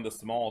 looking down the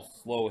small,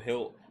 slow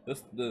hill.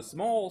 The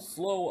small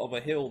slow of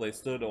a hill they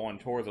stood on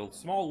towards a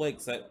small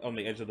lake set on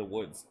the edge of the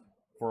woods.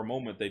 For a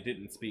moment, they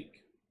didn't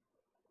speak.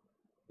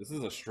 This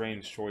is a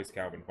strange choice,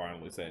 Calvin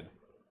finally said.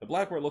 The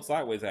Blackbird looked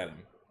sideways at him.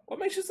 What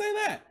makes you say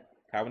that?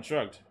 Calvin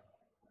shrugged.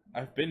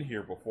 I've been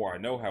here before. I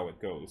know how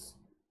it goes.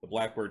 The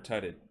Blackbird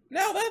tutted.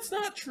 Now that's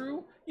not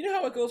true. You know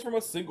how it goes from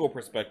a single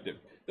perspective.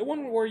 The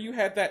one where you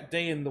had that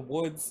day in the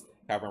woods.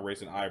 Calvin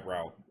raised an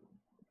eyebrow.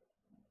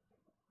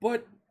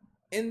 But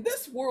in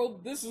this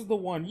world, this is the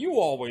one you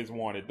always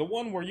wanted. The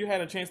one where you had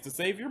a chance to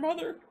save your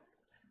mother?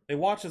 They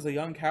watched as a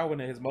young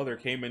Calvin and his mother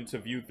came into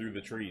view through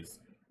the trees.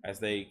 As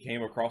they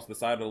came across the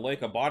side of the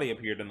lake, a body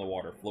appeared in the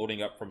water,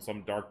 floating up from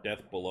some dark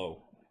depth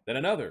below. Then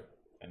another,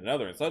 and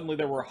another, and suddenly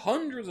there were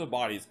hundreds of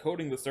bodies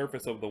coating the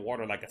surface of the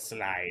water like a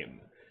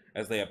slime.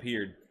 As they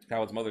appeared,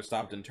 Calvin's mother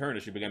stopped and turned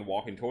as she began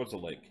walking towards the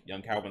lake.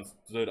 Young Calvin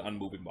stood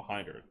unmoving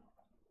behind her.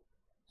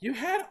 You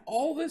had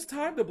all this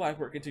time, the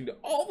Blackbird continued,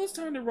 all this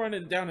time to run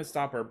down and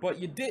stop her, but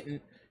you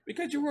didn't,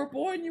 because you were a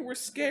boy and you were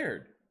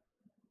scared.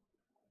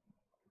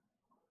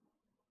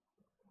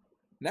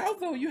 Now,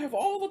 though, you have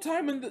all the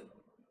time in the...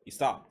 He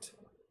stopped.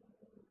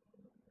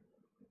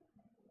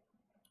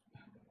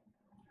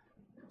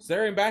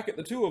 Staring back at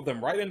the two of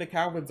them, right into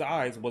Calvin's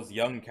eyes, was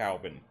young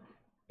Calvin.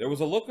 There was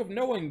a look of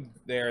knowing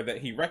there that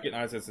he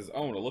recognized as his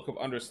own, a look of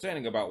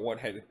understanding about what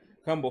had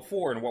come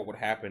before and what would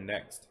happen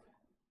next.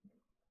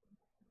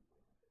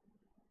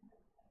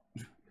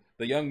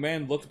 The young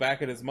man looked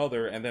back at his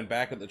mother and then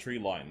back at the tree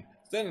line.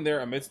 Standing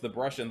there amidst the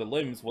brush and the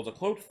limbs was a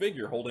cloaked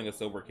figure holding a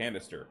silver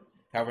canister.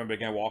 Calvin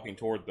began walking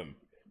toward them.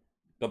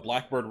 The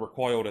Blackbird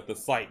recoiled at the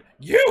sight.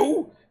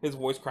 You! His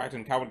voice cracked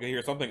and Calvin could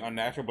hear something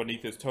unnatural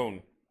beneath his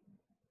tone.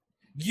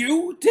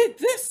 You did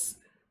this!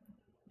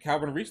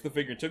 Calvin reached the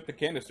figure and took the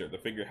canister. The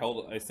figure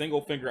held a single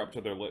finger up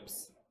to their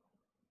lips.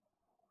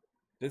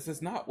 This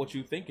is not what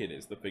you think it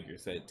is, the figure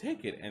said.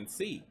 Take it and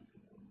see.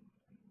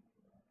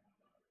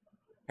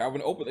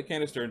 Calvin opened the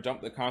canister and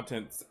dumped the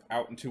contents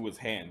out into his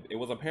hand. It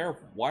was a pair of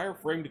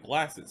wire-framed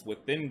glasses with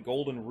thin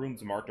golden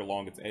runes marked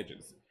along its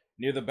edges.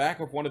 Near the back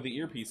of one of the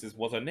earpieces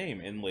was a name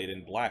inlaid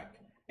in black.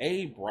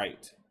 A.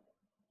 Bright.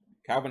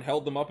 Calvin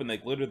held them up and they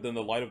glittered in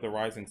the light of the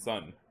rising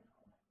sun.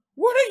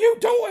 What are you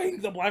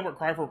doing? The Blackbird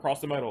cried from across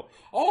the meadow.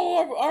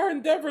 All of our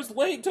endeavors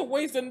laid to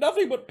waste and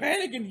nothing but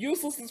panic and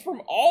uselessness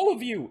from all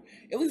of you.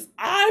 At least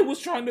I was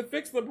trying to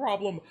fix the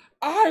problem.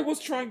 I was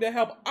trying to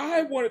help.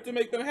 I wanted to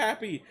make them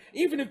happy,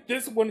 even if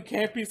this one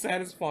can't be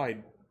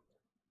satisfied.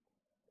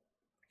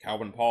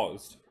 Calvin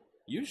paused.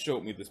 You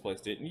showed me this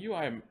place, didn't you?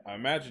 I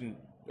imagine,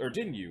 or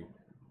didn't you?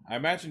 I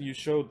imagine you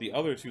showed the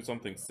other two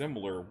something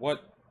similar.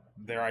 What,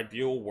 their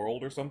ideal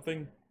world or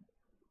something?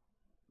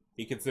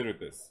 He considered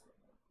this.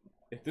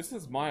 If this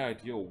is my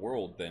ideal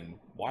world, then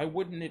why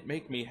wouldn't it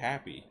make me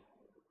happy?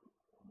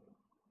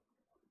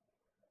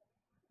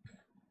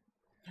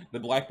 The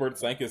Blackbird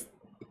sank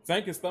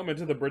his thumb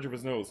into the bridge of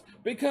his nose.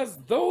 Because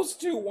those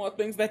two want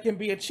things that can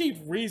be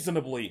achieved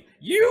reasonably.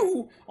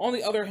 You, on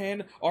the other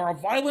hand, are a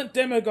violent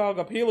demagogue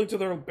appealing to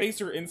their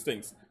baser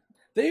instincts.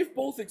 They've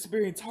both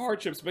experienced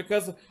hardships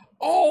because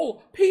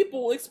all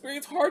people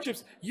experience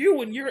hardships.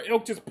 You and your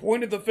ilk just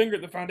pointed the finger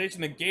at the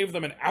Foundation and gave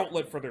them an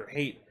outlet for their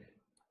hate.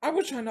 I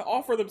was trying to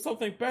offer them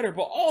something better,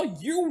 but all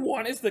you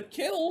want is to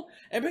kill,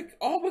 and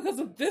all because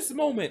of this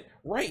moment,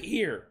 right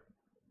here.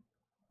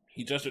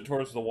 He gestured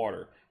towards the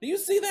water. Do you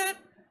see that?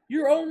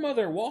 Your own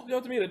mother walking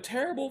up to me at a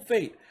terrible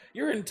fate.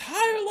 Your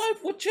entire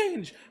life would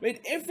change,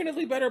 made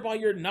infinitely better by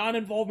your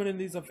non-involvement in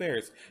these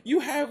affairs. You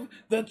have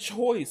the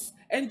choice,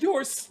 and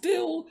you're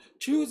still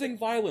choosing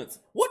violence.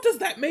 What does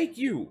that make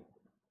you?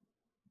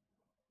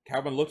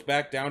 Calvin looked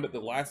back down at the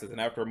glasses, and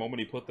after a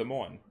moment he put them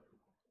on.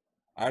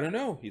 I don't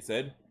know, he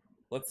said.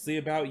 Let's see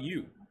about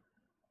you.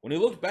 When he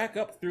looked back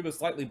up through the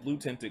slightly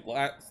blue-tinted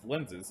glass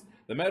lenses,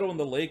 the meadow and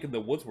the lake and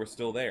the woods were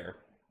still there.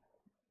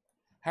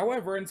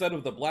 However, instead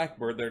of the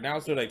Blackbird, there now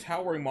stood a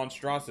towering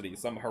monstrosity,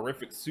 some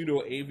horrific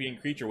pseudo-avian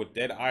creature with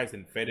dead eyes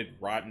and fetid,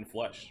 rotting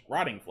flesh.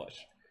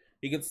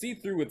 He could see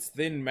through its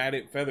thin,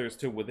 matted feathers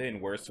to within,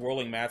 where a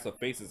swirling mass of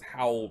faces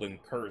howled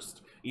and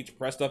cursed, each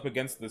pressed up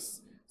against the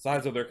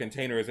sides of their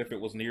container as if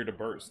it was near to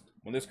burst.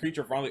 When this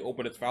creature finally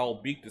opened its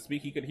foul beak to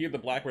speak, he could hear the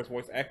Blackbird's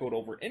voice echoed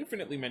over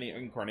infinitely many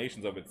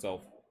incarnations of itself.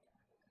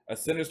 A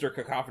sinister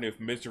cacophony of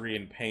misery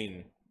and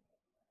pain.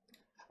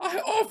 I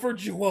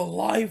offered you a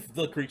life,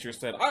 the creature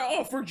said. I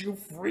offered you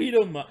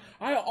freedom.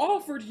 I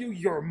offered you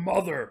your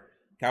mother.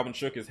 Calvin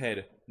shook his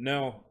head.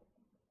 No,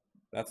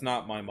 that's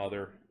not my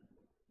mother.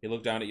 He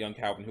looked down at young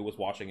Calvin, who was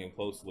watching him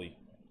closely.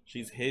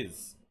 She's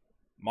his.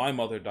 My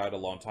mother died a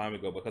long time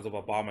ago because of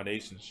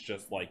abominations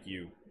just like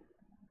you.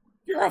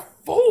 You're a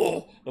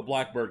fool, the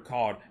Blackbird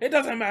called. It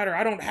doesn't matter,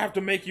 I don't have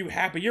to make you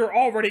happy. You're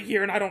already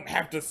here and I don't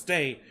have to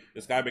stay.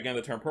 The sky began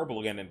to turn purple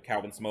again and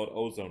Calvin smelled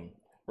ozone.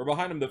 From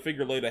behind him, the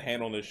figure laid a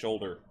hand on his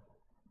shoulder.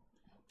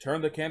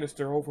 Turn the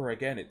canister over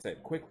again, it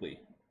said quickly.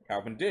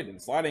 Calvin did,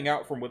 and sliding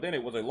out from within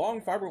it was a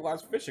long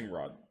fiberglass fishing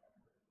rod.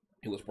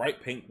 It was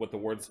bright pink with the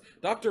words,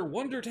 Dr.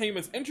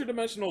 Wondertainment's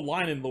Interdimensional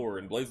Line and Lure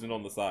emblazoned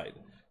on the side.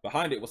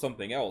 Behind it was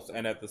something else,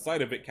 and at the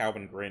sight of it,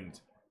 Calvin grinned.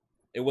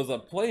 It was a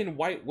plain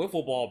white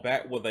wiffle ball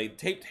bat with a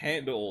taped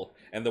handle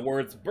and the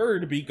words,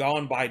 Bird be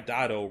gone by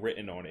Dado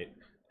written on it,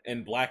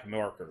 in black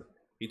marker.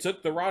 He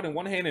took the rod in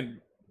one hand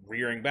and,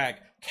 rearing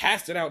back,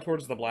 cast it out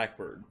towards the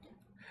Blackbird.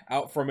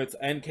 Out from its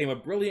end came a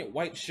brilliant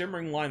white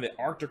shimmering line that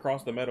arced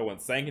across the meadow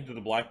and sank into the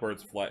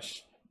Blackbird's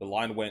flesh. The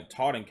line went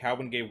taut and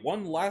Calvin gave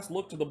one last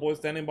look to the boy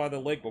standing by the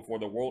lake before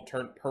the world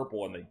turned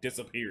purple and they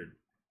disappeared.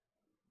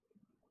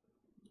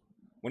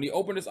 When he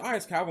opened his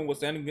eyes, Calvin was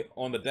standing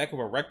on the deck of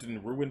a wrecked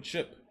and ruined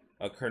ship.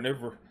 A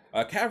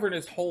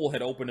cavernous hole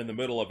had opened in the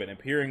middle of it, and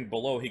peering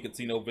below he could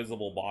see no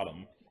visible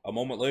bottom. A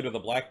moment later, the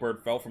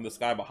Blackbird fell from the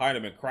sky behind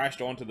him and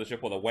crashed onto the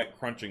ship with a wet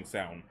crunching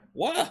sound.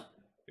 What?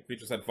 The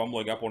creature said,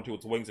 fumbling up onto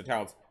its wings and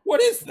talons. What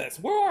is this?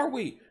 Where are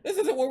we? This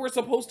isn't where we're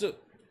supposed to...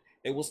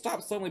 It was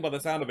stopped suddenly by the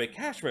sound of a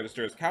cash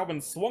register as Calvin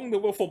swung the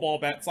wiffle ball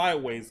bat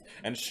sideways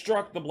and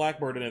struck the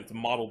Blackbird in its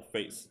mottled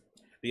face.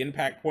 The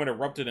impact point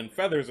erupted in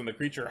feathers and the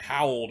creature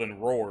howled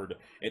and roared.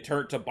 It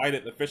turned to bite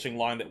at the fishing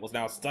line that was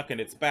now stuck in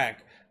its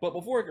back, but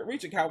before it could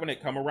reach it, Calvin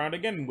had come around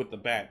again with the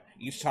bat,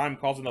 each time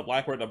causing the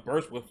Blackbird to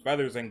burst with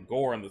feathers and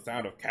gore and the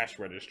sound of cash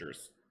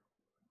registers.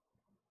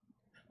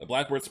 The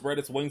Blackbird spread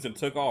its wings and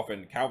took off,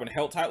 and Calvin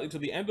held tightly to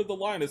the end of the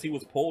line as he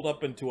was pulled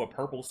up into a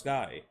purple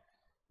sky.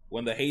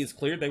 When the haze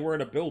cleared, they were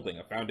in a building,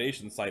 a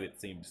foundation site it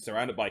seemed,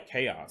 surrounded by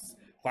chaos.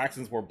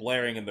 Klaxons were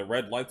blaring and the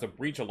red lights of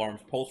breach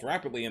alarms pulsed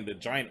rapidly in the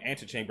giant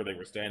antechamber they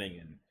were standing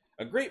in.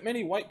 A great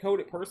many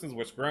white-coated persons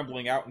were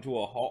scrambling out into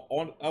a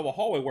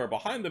hallway where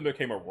behind them there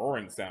came a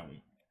roaring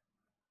sound.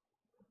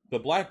 The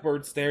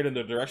Blackbird stared in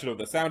the direction of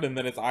the sound and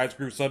then its eyes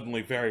grew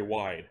suddenly very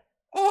wide.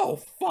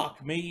 Oh,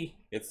 fuck me,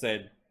 it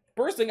said.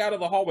 Bursting out of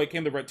the hallway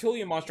came the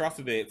reptilian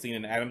monstrosity they had seen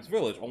in Adam's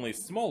village, only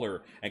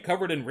smaller and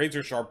covered in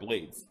razor-sharp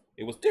blades.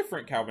 It was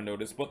different, Calvin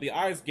noticed, but the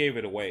eyes gave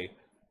it away.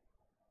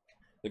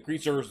 The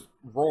creature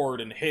roared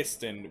and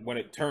hissed, and when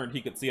it turned,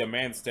 he could see a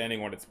man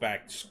standing on its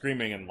back,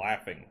 screaming and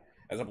laughing.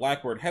 As the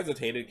Blackbird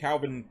hesitated,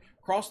 Calvin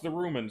crossed the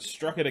room and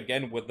struck it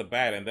again with the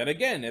bat, and then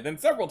again, and then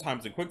several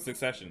times in quick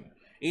succession.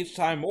 Each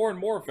time, more and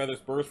more feathers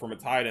burst from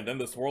its hide, and then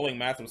the swirling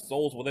mass of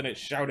souls within it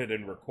shouted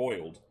and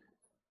recoiled.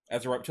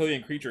 As the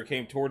reptilian creature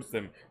came towards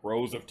them,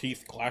 rows of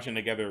teeth clashing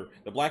together,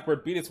 the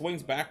Blackbird beat its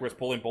wings backwards,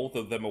 pulling both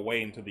of them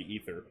away into the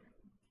ether.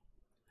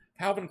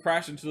 Calvin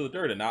crashed into the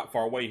dirt, and not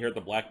far away he heard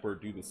the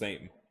Blackbird do the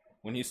same.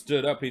 When he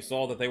stood up, he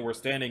saw that they were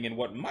standing in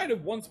what might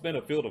have once been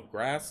a field of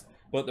grass,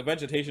 but the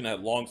vegetation had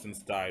long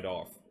since died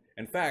off.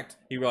 In fact,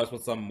 he realized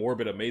with some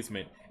morbid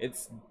amazement, it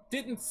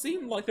didn't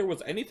seem like there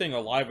was anything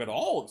alive at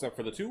all except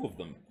for the two of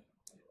them.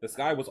 The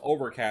sky was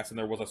overcast and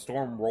there was a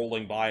storm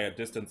rolling by a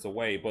distance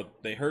away, but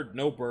they heard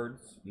no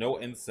birds, no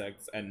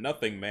insects, and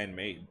nothing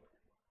man-made.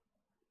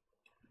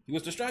 He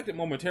was distracted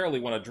momentarily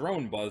when a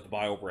drone buzzed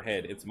by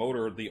overhead, its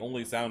motor the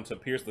only sound to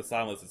pierce the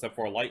silence except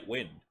for a light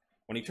wind.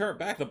 When he turned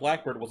back, the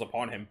Blackbird was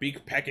upon him,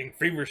 beak pecking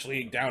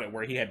feverishly down at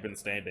where he had been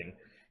standing.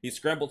 He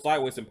scrambled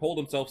sideways and pulled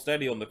himself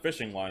steady on the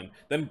fishing line,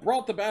 then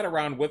brought the bat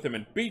around with him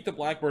and beat the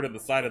Blackbird in the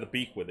side of the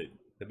beak with it.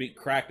 The beak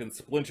cracked and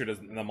splintered as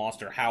the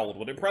monster howled,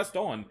 but it pressed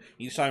on,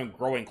 each time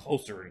growing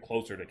closer and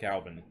closer to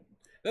Calvin.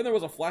 Then there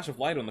was a flash of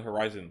light on the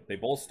horizon. They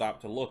both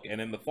stopped to look,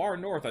 and in the far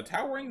north, a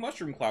towering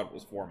mushroom cloud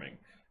was forming,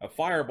 a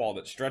fireball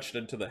that stretched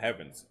into the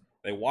heavens.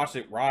 They watched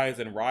it rise,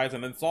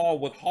 and then saw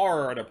with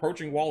horror an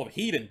approaching wall of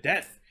heat and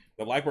death.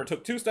 The Blackbird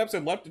took 2 steps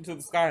and leapt into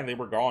the sky, and they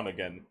were gone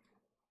again.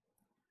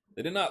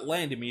 They did not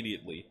land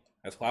immediately.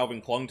 As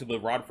Calvin clung to the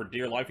rod for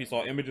dear life, he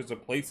saw images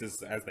of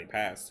places as they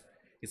passed.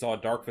 He saw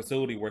a dark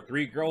facility where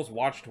 3 girls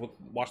watched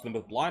them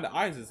with blind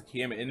eyes as they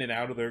came in and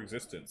out of their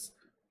existence.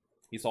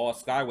 He saw a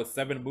sky with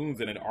 7 moons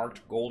and an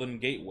arched golden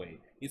gateway.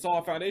 He saw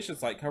a foundation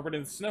site covered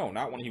in snow,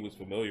 not one he was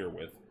familiar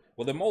with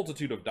a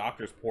multitude of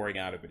doctors pouring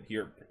out of it,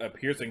 here a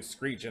piercing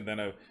screech and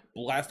then a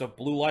blast of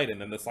blue light, and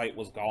then the site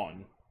was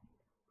gone.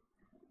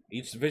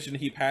 Each vision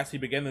he passed, he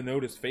began to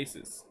notice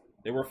faces.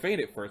 They were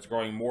faint at first,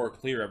 growing more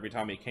clear every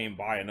time he came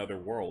by another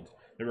world.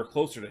 They were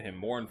closer to him,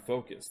 more in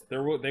focus. They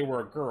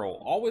were a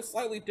girl, always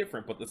slightly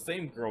different, but the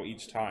same girl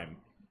each time.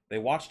 They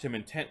watched him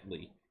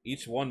intently,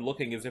 each one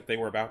looking as if they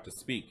were about to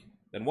speak.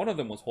 Then one of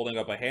them was holding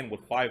up a hand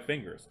with 5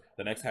 fingers.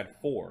 The next had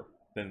 4,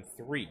 then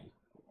 3,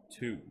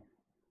 2,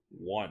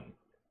 1.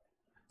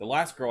 The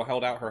last girl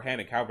held out her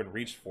hand and Calvin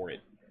reached for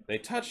it. They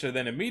touched it,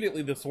 then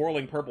immediately the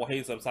swirling purple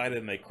haze subsided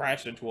and they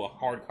crashed into a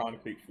hard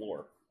concrete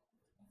floor.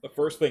 The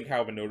first thing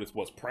Calvin noticed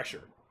was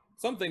pressure.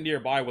 Something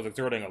nearby was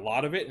exerting a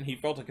lot of it, and he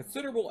felt a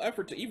considerable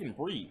effort to even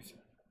breathe.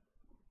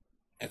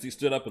 As he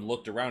stood up and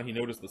looked around, he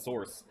noticed the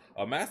source.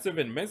 A massive,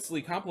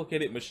 immensely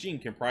complicated machine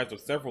comprised of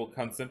several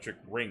concentric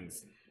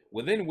rings,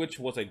 within which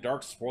was a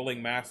dark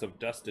swirling mass of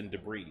dust and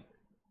debris.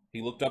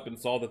 He looked up and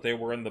saw that they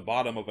were in the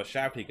bottom of a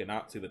shaft he could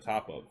not see the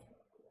top of.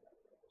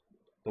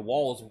 The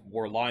walls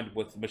were lined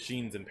with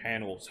machines and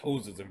panels,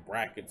 hoses and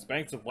brackets,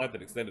 banks of light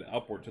that extended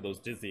upward to those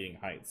dizzying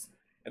heights.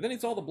 And then he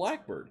saw the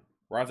Blackbird,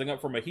 rising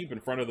up from a heap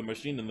in front of the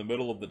machine in the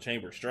middle of the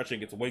chamber,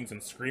 stretching its wings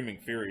and screaming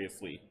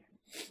furiously.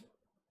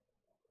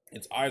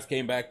 Its eyes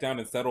came back down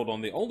and settled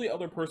on the only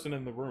other person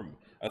in the room,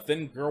 a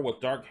thin girl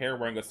with dark hair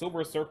wearing a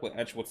silver circlet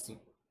etched with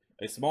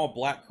a small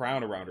black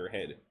crown around her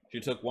head. She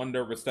took one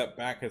nervous step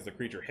back as the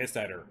creature hissed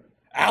at her.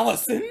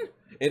 "Allison?"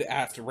 it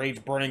asked,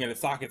 rage burning in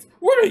its sockets.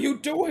 "What are you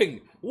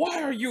doing?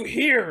 Why are you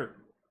here?"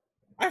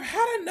 "I've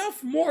had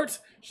enough, Mort,"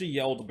 she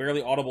yelled,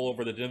 barely audible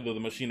over the din of the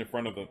machine in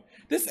front of him.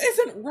 "This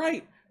isn't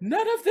right.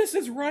 None of this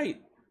is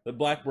right." The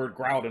Blackbird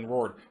growled and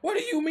roared. "What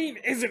do you mean,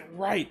 isn't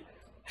right?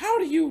 How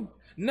do you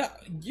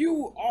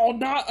all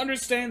not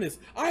understand this?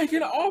 I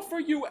can offer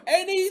you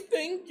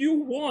anything you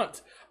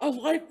want. A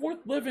life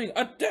worth living,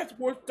 a death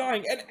worth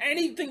dying, and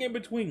anything in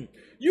between.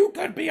 You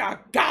could be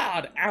a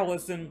god,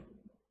 Allison."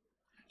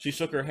 She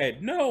shook her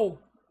head. No,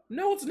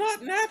 it's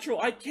not natural.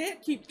 I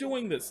can't keep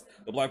doing this."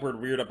 The Blackbird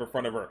reared up in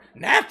front of her.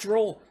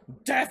 "Natural?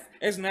 Death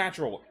is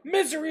natural.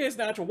 Misery is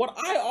natural. What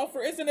I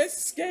offer is an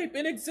escape,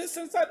 an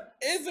existence that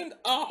isn't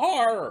a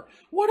horror.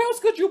 What else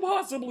could you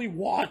possibly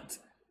want?"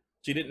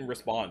 She didn't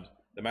respond.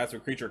 The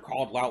massive creature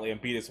called loudly and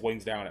beat its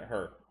wings down at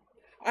her.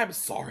 "I'm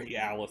sorry,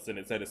 Allison,"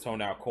 it said, its tone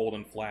now cold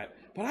and flat,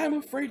 "but I'm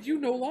afraid you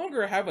no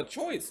longer have a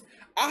choice.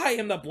 I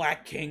am the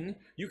Black King.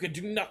 You can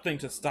do nothing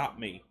to stop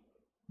me."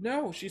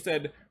 "No," she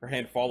said, her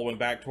hand following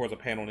back towards a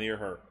panel near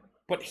her.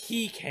 "But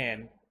he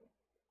can."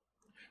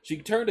 She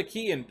turned a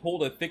key and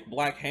pulled a thick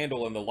black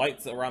handle, and the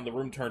lights around the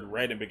room turned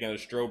red and began to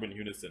strobe in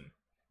unison.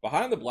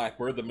 Behind the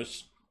Blackbird,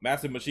 the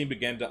massive machine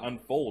began to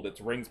unfold,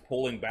 its rings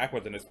pulling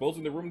backwards and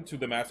exposing the room to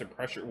the massive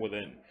pressure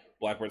within.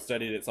 Blackbird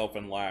steadied itself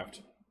and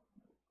laughed.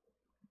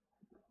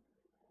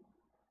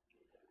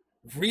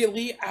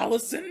 "Really,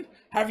 Allison?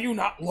 Have you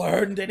not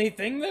learned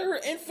anything? There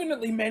are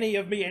infinitely many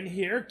of me in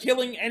here.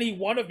 Killing any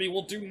one of me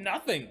will do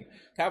nothing."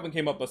 Calvin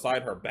came up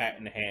beside her, bat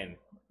in hand.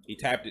 He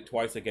tapped it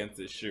twice against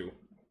his shoe.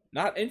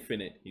 "Not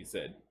infinite," he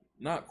said.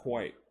 "Not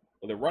quite."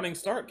 With a running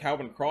start,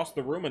 Calvin crossed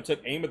the room and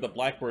took aim at the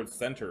Blackbird's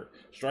center,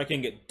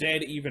 striking it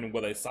dead even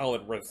with a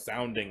solid,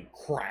 resounding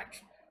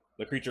crack.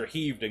 The creature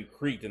heaved and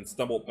creaked and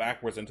stumbled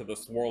backwards into the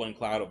swirling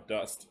cloud of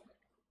dust.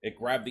 It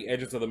grabbed the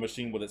edges of the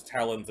machine with its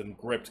talons and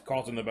gripped,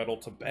 causing the metal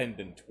to bend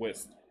and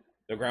twist.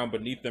 The ground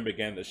beneath them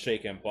began to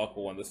shake and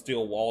buckle, and the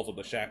steel walls of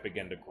the shaft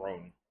began to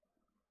groan.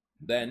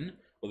 Then,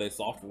 with a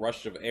soft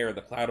rush of air,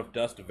 the cloud of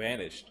dust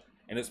vanished.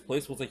 In its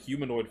place was a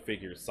humanoid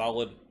figure,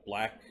 solid,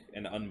 black,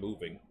 and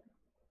unmoving.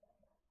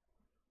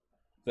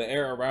 The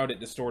air around it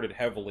distorted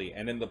heavily,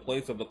 and in the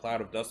place of the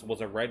cloud of dust was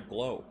a red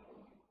glow.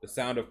 The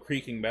sound of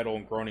creaking metal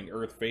and groaning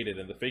earth faded,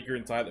 and the figure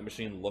inside the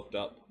machine looked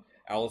up.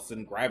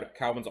 Allison grabbed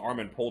Calvin's arm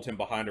and pulled him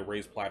behind a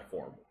raised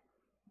platform.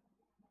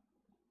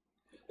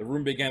 The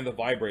room began to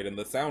vibrate, and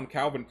through the sound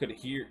Calvin could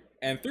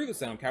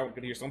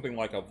hear something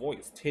like a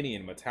voice, tinny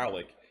and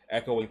metallic,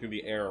 echoing through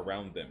the air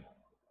around them.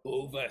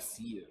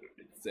 "Overseer,"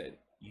 it said.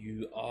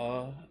 "You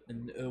are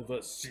an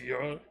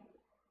overseer?"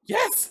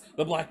 "Yes!"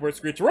 the Blackbird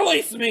screeched.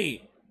 "Release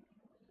me!"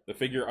 The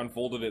figure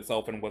unfolded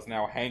itself and was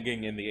now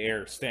hanging in the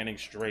air, standing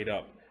straight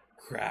up.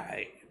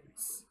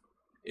 "Crimes.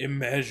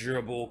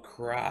 Immeasurable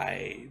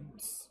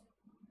crimes."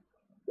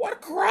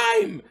 "What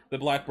crime?" the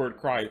Blackbird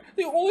cried.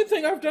 "The only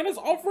thing I've done is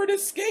offer an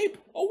escape,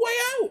 a way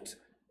out."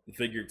 The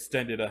figure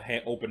extended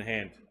a open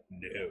hand.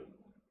 "No,"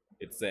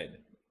 it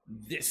said.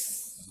 "This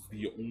is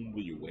the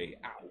only way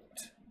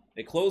out."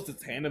 It closed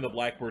its hand and the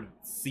Blackbird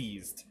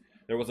seized.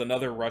 There was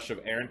another rush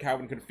of air, and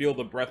Calvin could feel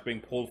the breath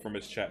being pulled from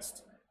his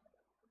chest.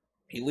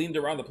 He leaned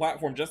around the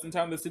platform just in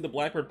time to see the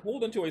Blackbird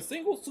pulled into a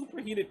single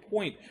superheated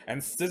point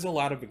and sizzle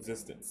out of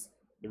existence.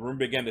 The room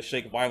began to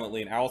shake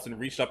violently, and Allison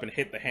reached up and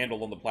hit the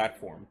handle on the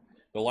platform.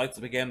 The lights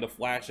began to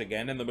flash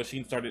again, and the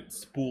machine started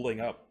spooling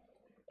up.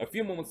 A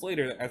few moments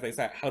later, as they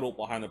sat huddled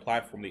behind the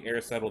platform, the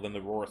air settled and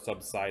the roar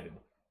subsided.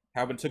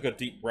 Calvin took a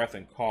deep breath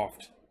and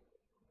coughed.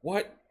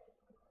 What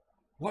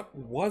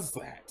was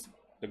that?"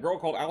 The girl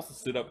called Allison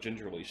stood up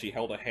gingerly. She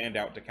held a hand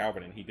out to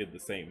Calvin, and he did the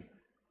same.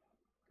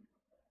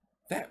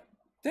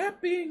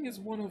 That being is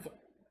one of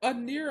a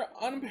near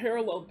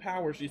unparalleled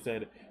power," she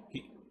said,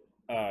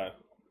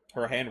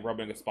 her hand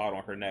rubbing a spot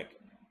on her neck.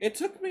 "It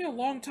took me a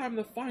long time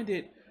to find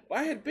it, but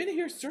I had been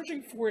here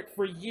searching for it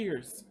for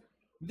years.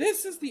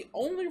 This is the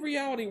only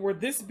reality where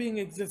this being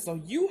exists, so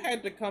you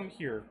had to come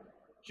here."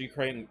 She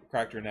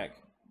cracked her neck.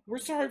 "We're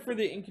sorry for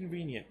the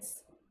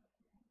inconvenience."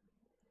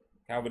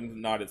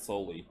 Calvin nodded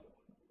slowly.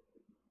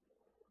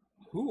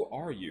 "Who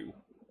are you?"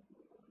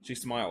 She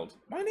smiled.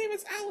 "My name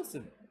is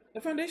Allison. The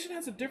Foundation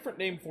has a different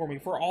name for me,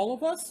 for all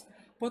of us,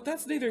 but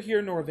that's neither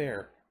here nor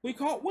there. We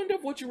caught wind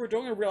of what you were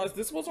doing and realized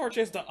this was our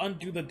chance to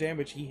undo the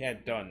damage he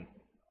had done."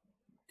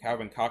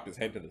 Calvin cocked his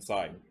head to the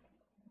side.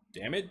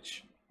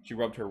 "Damage?" She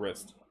rubbed her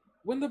wrist.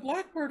 "When the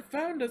Blackbird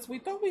found us, we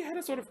thought we had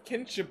a sort of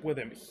kinship with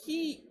him.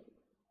 She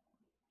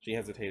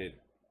hesitated.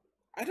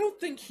 "I don't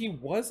think he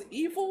was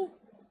evil,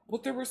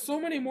 But there were so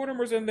many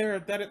Mortimers in there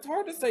that it's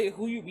hard to say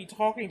who you'd be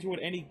talking to at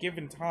any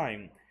given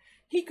time.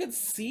 He could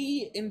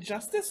see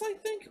injustice, I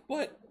think,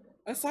 but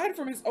aside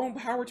from his own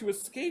power to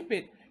escape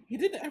it, he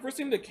didn't ever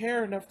seem to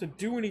care enough to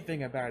do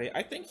anything about it.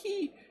 I think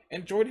he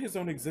enjoyed his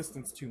own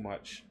existence too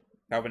much.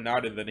 Calvin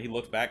nodded, then he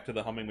looked back to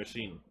the humming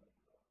machine.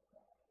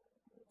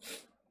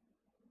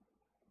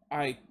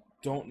 I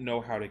don't know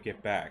how to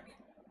get back.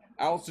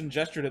 Allison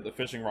gestured at the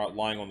fishing rod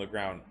lying on the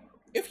ground.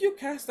 If you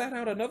cast that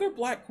out, another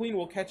Black Queen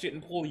will catch it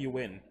and pull you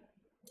in.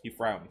 He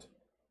frowned.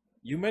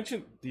 You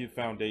mentioned the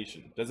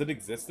Foundation. Does it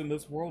exist in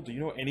this world? Do you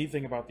know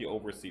anything about the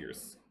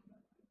Overseers?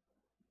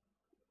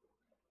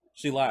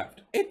 She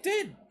laughed. It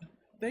did!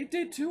 They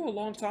did too a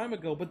long time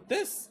ago, but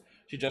this...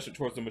 She gestured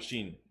towards the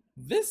machine.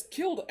 This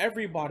killed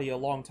everybody a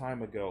long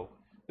time ago.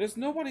 There's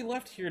nobody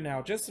left here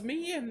now, just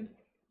me and...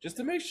 Just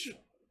to make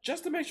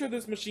sure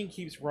this machine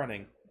keeps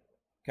running.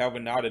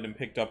 Calvin nodded and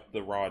picked up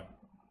the rod.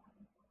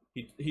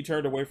 He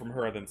turned away from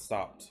her, then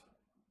stopped.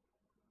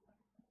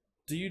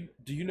 Do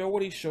you know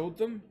what he showed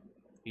them?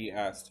 He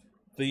asked.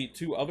 The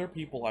two other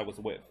people I was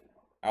with.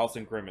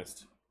 Allison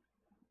grimaced.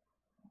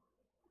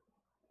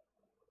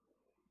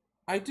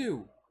 I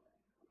do.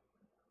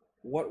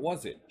 What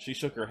was it? She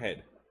shook her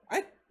head.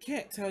 I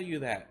can't tell you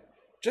that.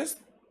 Just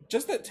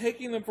that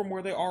taking them from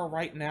where they are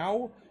right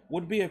now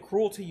would be a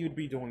cruelty you'd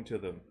be doing to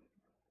them.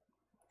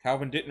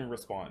 Calvin didn't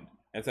respond.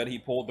 Instead, he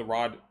pulled the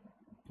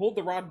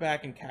rod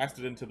back and cast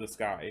it into the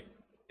sky.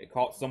 It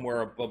caught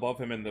somewhere above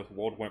him and the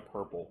world went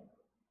purple.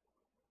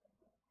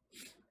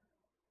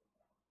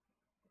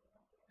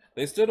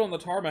 They stood on the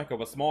tarmac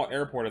of a small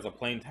airport as a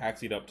plane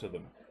taxied up to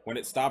them. When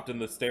it stopped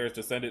and the stairs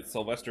descended,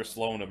 Sylvester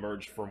Sloan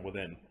emerged from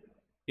within.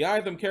 He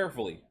eyed them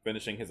carefully.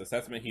 Finishing his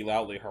assessment, he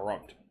loudly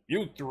harumphed.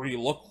 You three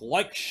look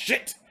like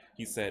shit,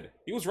 he said.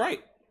 He was right.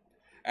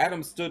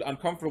 Adam stood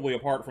uncomfortably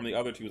apart from the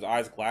other two, his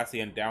eyes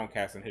glassy and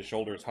downcast and his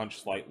shoulders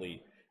hunched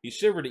slightly. He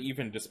shivered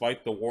even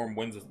despite the warm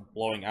winds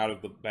blowing out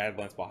of the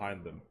Badlands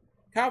behind them.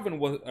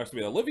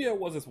 Olivia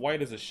was as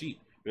white as a sheet.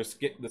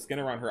 The skin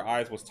around her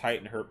eyes was tight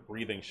and her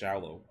breathing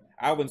shallow.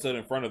 Alvin stood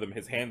in front of them,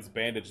 his hands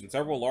bandaged and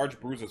several large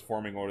bruises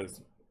forming on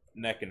his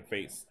neck and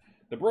face.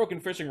 The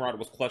broken fishing rod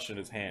was clutched in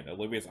his hand.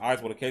 Olivia's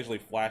eyes would occasionally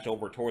flash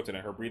over towards it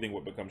and her breathing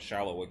would become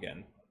shallow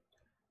again.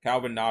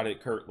 Calvin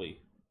nodded curtly.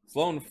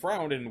 Sloan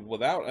frowned and,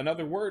 without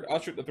another word,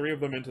 ushered the three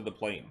of them into the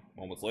plane.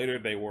 Moments later,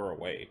 they were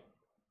away.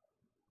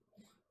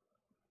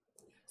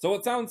 So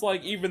it sounds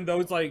like, even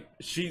though it's like,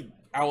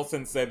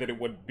 Allison said that it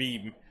would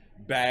be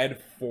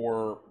bad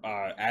for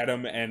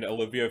Adam and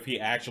Olivia if he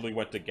actually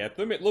went to get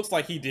them, it looks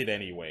like he did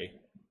anyway.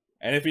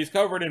 And if he's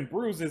covered in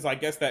bruises, I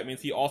guess that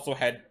means he also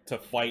had to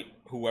fight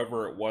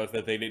whoever it was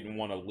that they didn't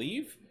want to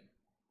leave.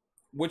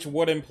 Which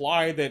would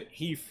imply that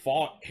he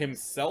fought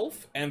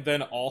himself and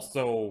then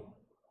also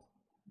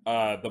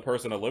the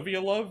person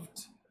Olivia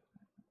loved.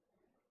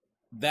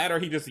 That or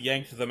he just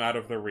yanked them out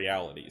of their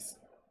realities.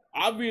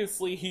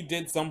 Obviously, he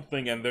did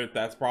something and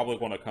that's probably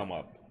going to come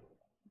up.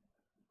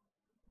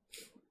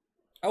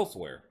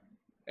 Elsewhere,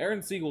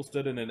 Aaron Siegel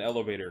stood in an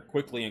elevator,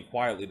 quickly and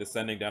quietly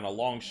descending down a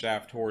long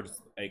shaft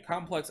towards a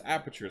complex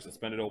aperture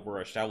suspended over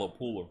a shallow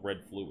pool of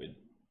red fluid.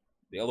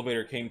 The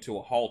elevator came to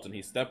a halt and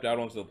he stepped out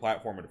onto the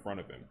platform in front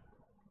of him.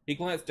 He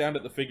glanced down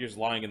at the figures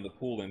lying in the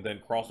pool and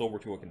then crossed over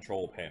to a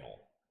control panel.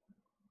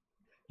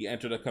 He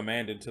entered a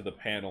command into the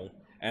panel,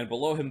 and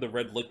below him the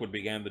red liquid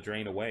began to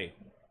drain away.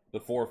 The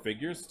four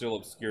figures, still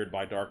obscured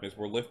by darkness,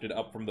 were lifted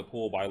up from the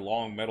pool by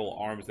long metal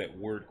arms that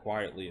whirred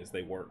quietly as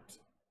they worked.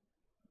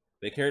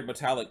 They carried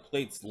metallic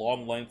plates,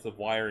 long lengths of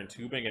wire and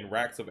tubing, and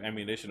racks of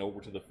ammunition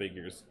over to the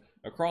figures,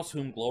 across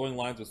whom glowing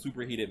lines of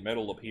superheated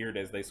metal appeared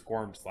as they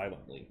squirmed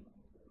silently.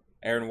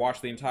 Aaron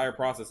watched the entire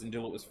process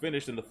until it was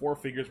finished and the four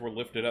figures were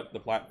lifted up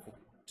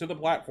to the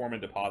platform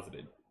and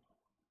deposited.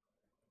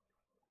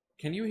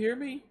 Can you hear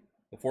me?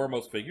 The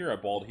foremost figure, a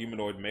bald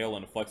humanoid male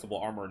in flexible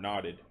armor,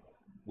 nodded.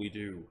 We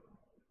do.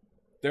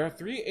 There are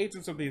 3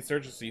 agents of the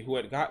insurgency who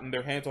had gotten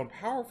their hands on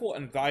powerful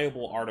and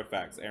valuable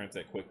artifacts, Aaron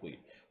said quickly.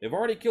 They've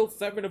already killed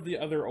 7 of the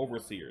other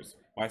overseers.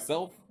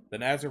 Myself, the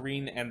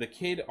Nazarene, and the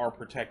kid are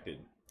protected.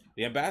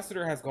 The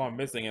ambassador has gone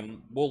missing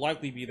and will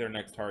likely be their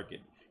next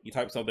target. He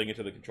typed something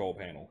into the control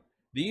panel.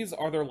 These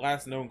are their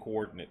last known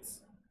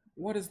coordinates.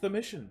 What is the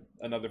mission?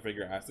 Another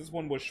figure asked. This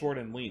one was short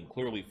and lean,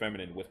 clearly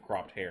feminine, with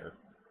cropped hair.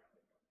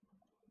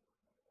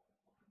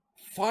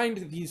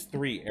 Find these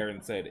 3,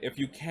 Aaron said. If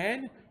you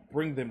can,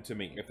 bring them to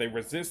me. If they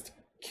resist,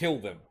 kill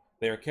them.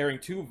 They are carrying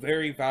 2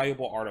 very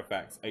valuable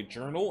artifacts, a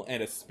journal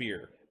and a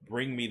spear.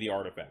 Bring me the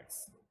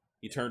artifacts.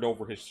 He turned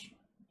over his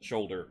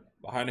shoulder.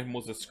 Behind him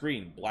was a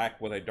screen,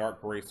 black with a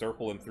dark gray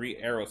circle and 3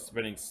 arrows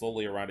spinning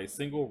slowly around a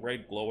single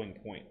red glowing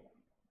point.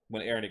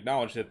 When Aaron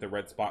acknowledged it, the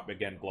red spot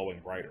began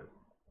glowing brighter.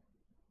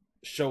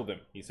 Show them,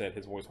 he said,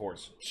 his voice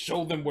hoarse.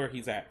 Show them where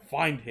he's at.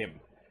 Find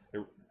him.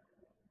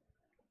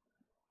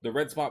 The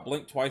red spot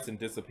blinked twice and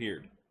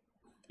disappeared.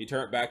 He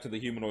turned back to the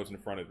humanoids in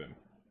front of him.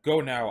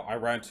 Go now,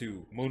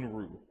 Irantu,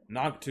 Munru,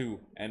 Nagtu,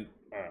 and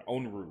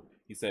Onru,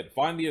 he said.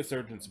 Find the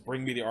insurgents,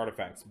 bring me the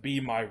artifacts. Be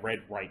my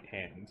red right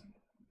hand.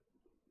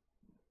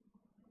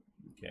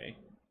 Okay.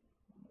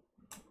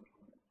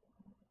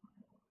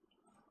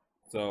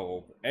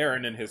 So,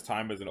 Aaron in his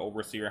time as an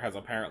overseer has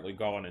apparently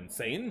gone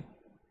insane.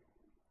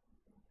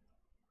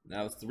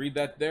 Now let's read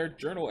their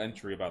journal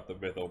entry about the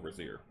 5th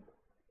overseer.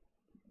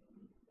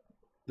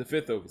 The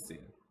 5th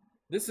overseer.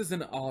 This is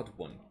an odd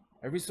one.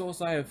 Every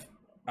source I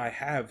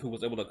have who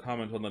was able to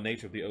comment on the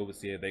nature of the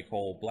overseer they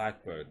call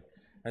Blackbird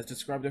has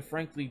described a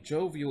frankly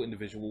jovial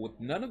individual with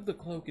none of the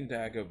cloak and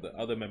dagger of the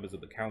other members of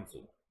the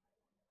council.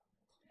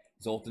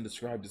 He's often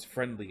described as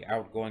friendly,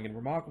 outgoing, and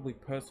remarkably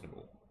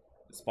personable.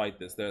 Despite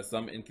this, there are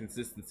some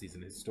inconsistencies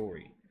in his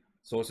story.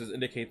 Sources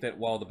indicate that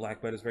while the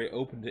Blackbird is very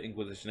open to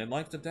Inquisition and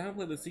likes to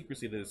downplay the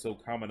secrecy that is so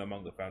common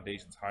among the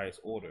Foundation's highest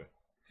order,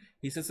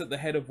 he sits at the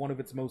head of one of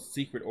its most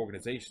secret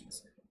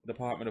organizations, the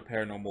Department of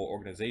Paranormal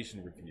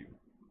Organization Review.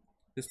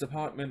 This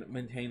department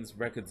maintains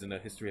records in a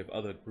history of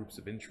other groups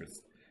of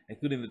interest,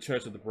 including the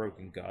Church of the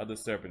Broken God, the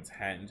Serpent's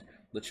Hand,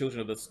 the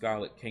Children of the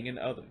Scarlet King, and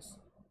others.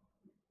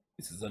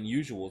 This is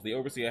unusual, as the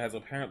Overseer has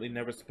apparently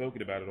never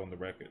spoken about it on the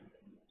record.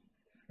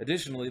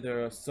 Additionally,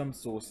 there are some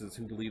sources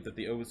who believe that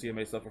the Overseer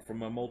may suffer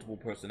from a multiple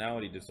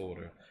personality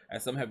disorder,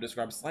 as some have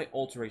described slight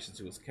alterations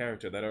to his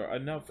character that are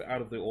enough out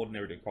of the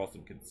ordinary to cause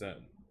some concern.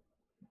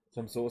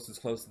 Some sources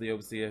close to the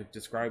Overseer have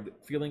described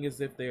feeling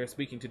as if they are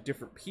speaking to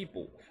different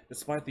people,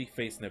 despite the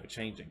face never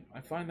changing.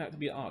 I find that to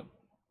be odd.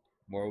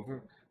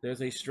 Moreover, there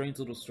is a strange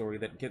little story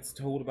that gets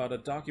told about a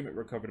document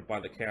recovered by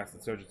the Chaos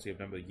Insurgency a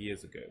number of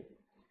years ago.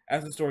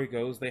 As the story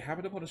goes, they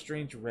happened upon a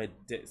strange red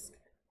disc,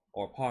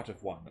 or part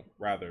of one,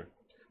 rather,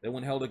 that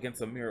when held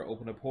against a mirror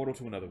opened a portal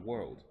to another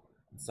world.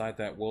 Inside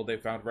that world they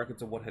found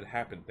records of what had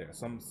happened there,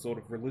 some sort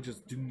of religious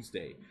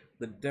doomsday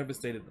that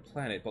devastated the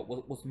planet, but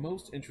what was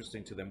most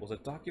interesting to them was a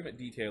document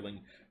detailing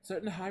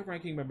certain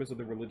high-ranking members of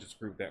the religious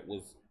group that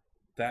was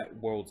that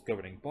world's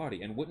governing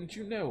body, and wouldn't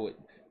you know it,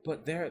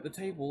 but there at the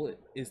table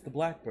is the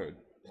Blackbird,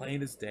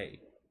 plain as day.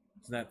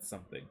 Isn't that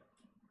something?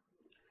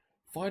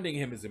 Finding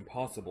him is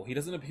impossible. He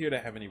doesn't appear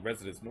to have any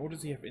residence, nor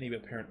does he have any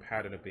apparent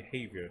pattern of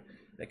behavior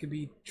that can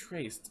be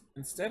traced.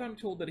 Instead, I'm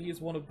told that he is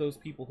one of those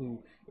people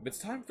who, if it's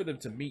time for them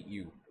to meet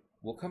you,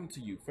 will come to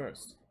you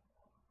first.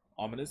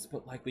 Ominous,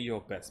 but likely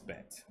your best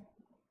bet.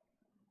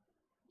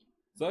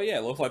 So yeah,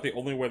 it looks like the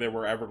only way they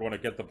were ever going to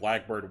get the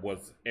Blackbird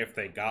was if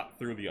they got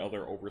through the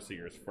other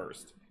overseers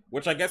first.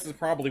 Which I guess is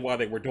probably why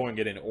they were doing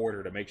it in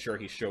order, to make sure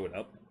he showed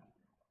up.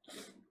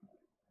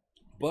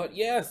 But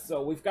yeah,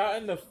 so we've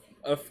gotten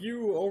a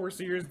few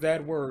overseers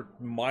that were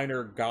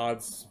minor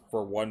gods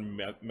for one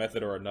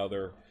method or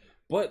another.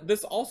 But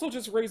this also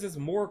just raises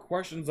more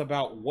questions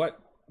about what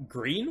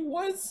Green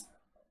was?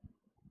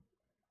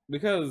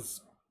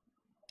 Because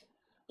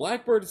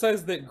Blackbird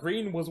says that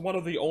Green was one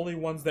of the only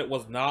ones that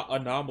was not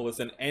anomalous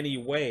in any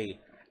way,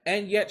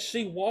 and yet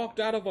she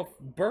walked out of a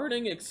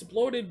burning,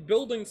 exploded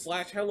building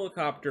 /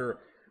 helicopter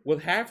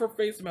with half her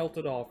face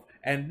melted off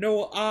and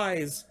no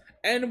eyes,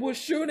 and was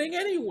shooting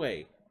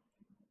anyway.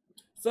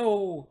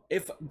 So,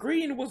 if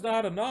Green was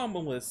not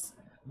anomalous,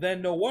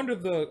 then no wonder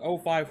the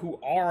O5 who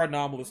are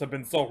anomalous have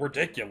been so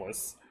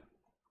ridiculous.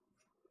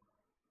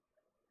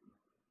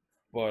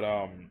 But,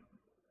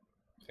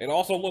 it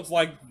also looks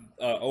like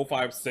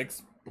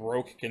 056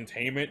 broke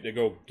containment to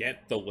go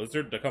get the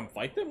lizard to come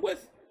fight them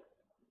with?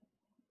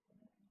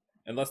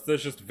 Unless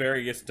there's just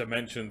various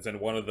dimensions and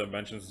one of the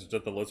dimensions is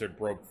that the lizard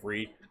broke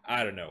free.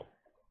 I don't know.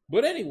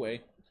 But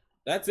anyway,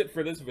 that's it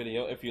for this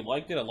video. If you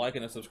liked it, a like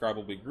and a subscribe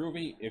will be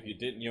groovy. If you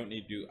didn't, you don't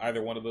need to do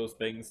either one of those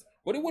things.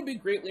 But it would be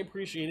greatly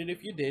appreciated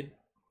if you did.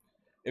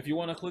 If you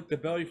want to click the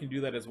bell, you can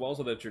do that as well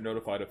so that you're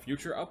notified of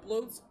future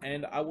uploads.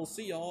 And I will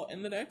see y'all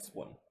in the next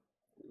one.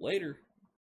 Later.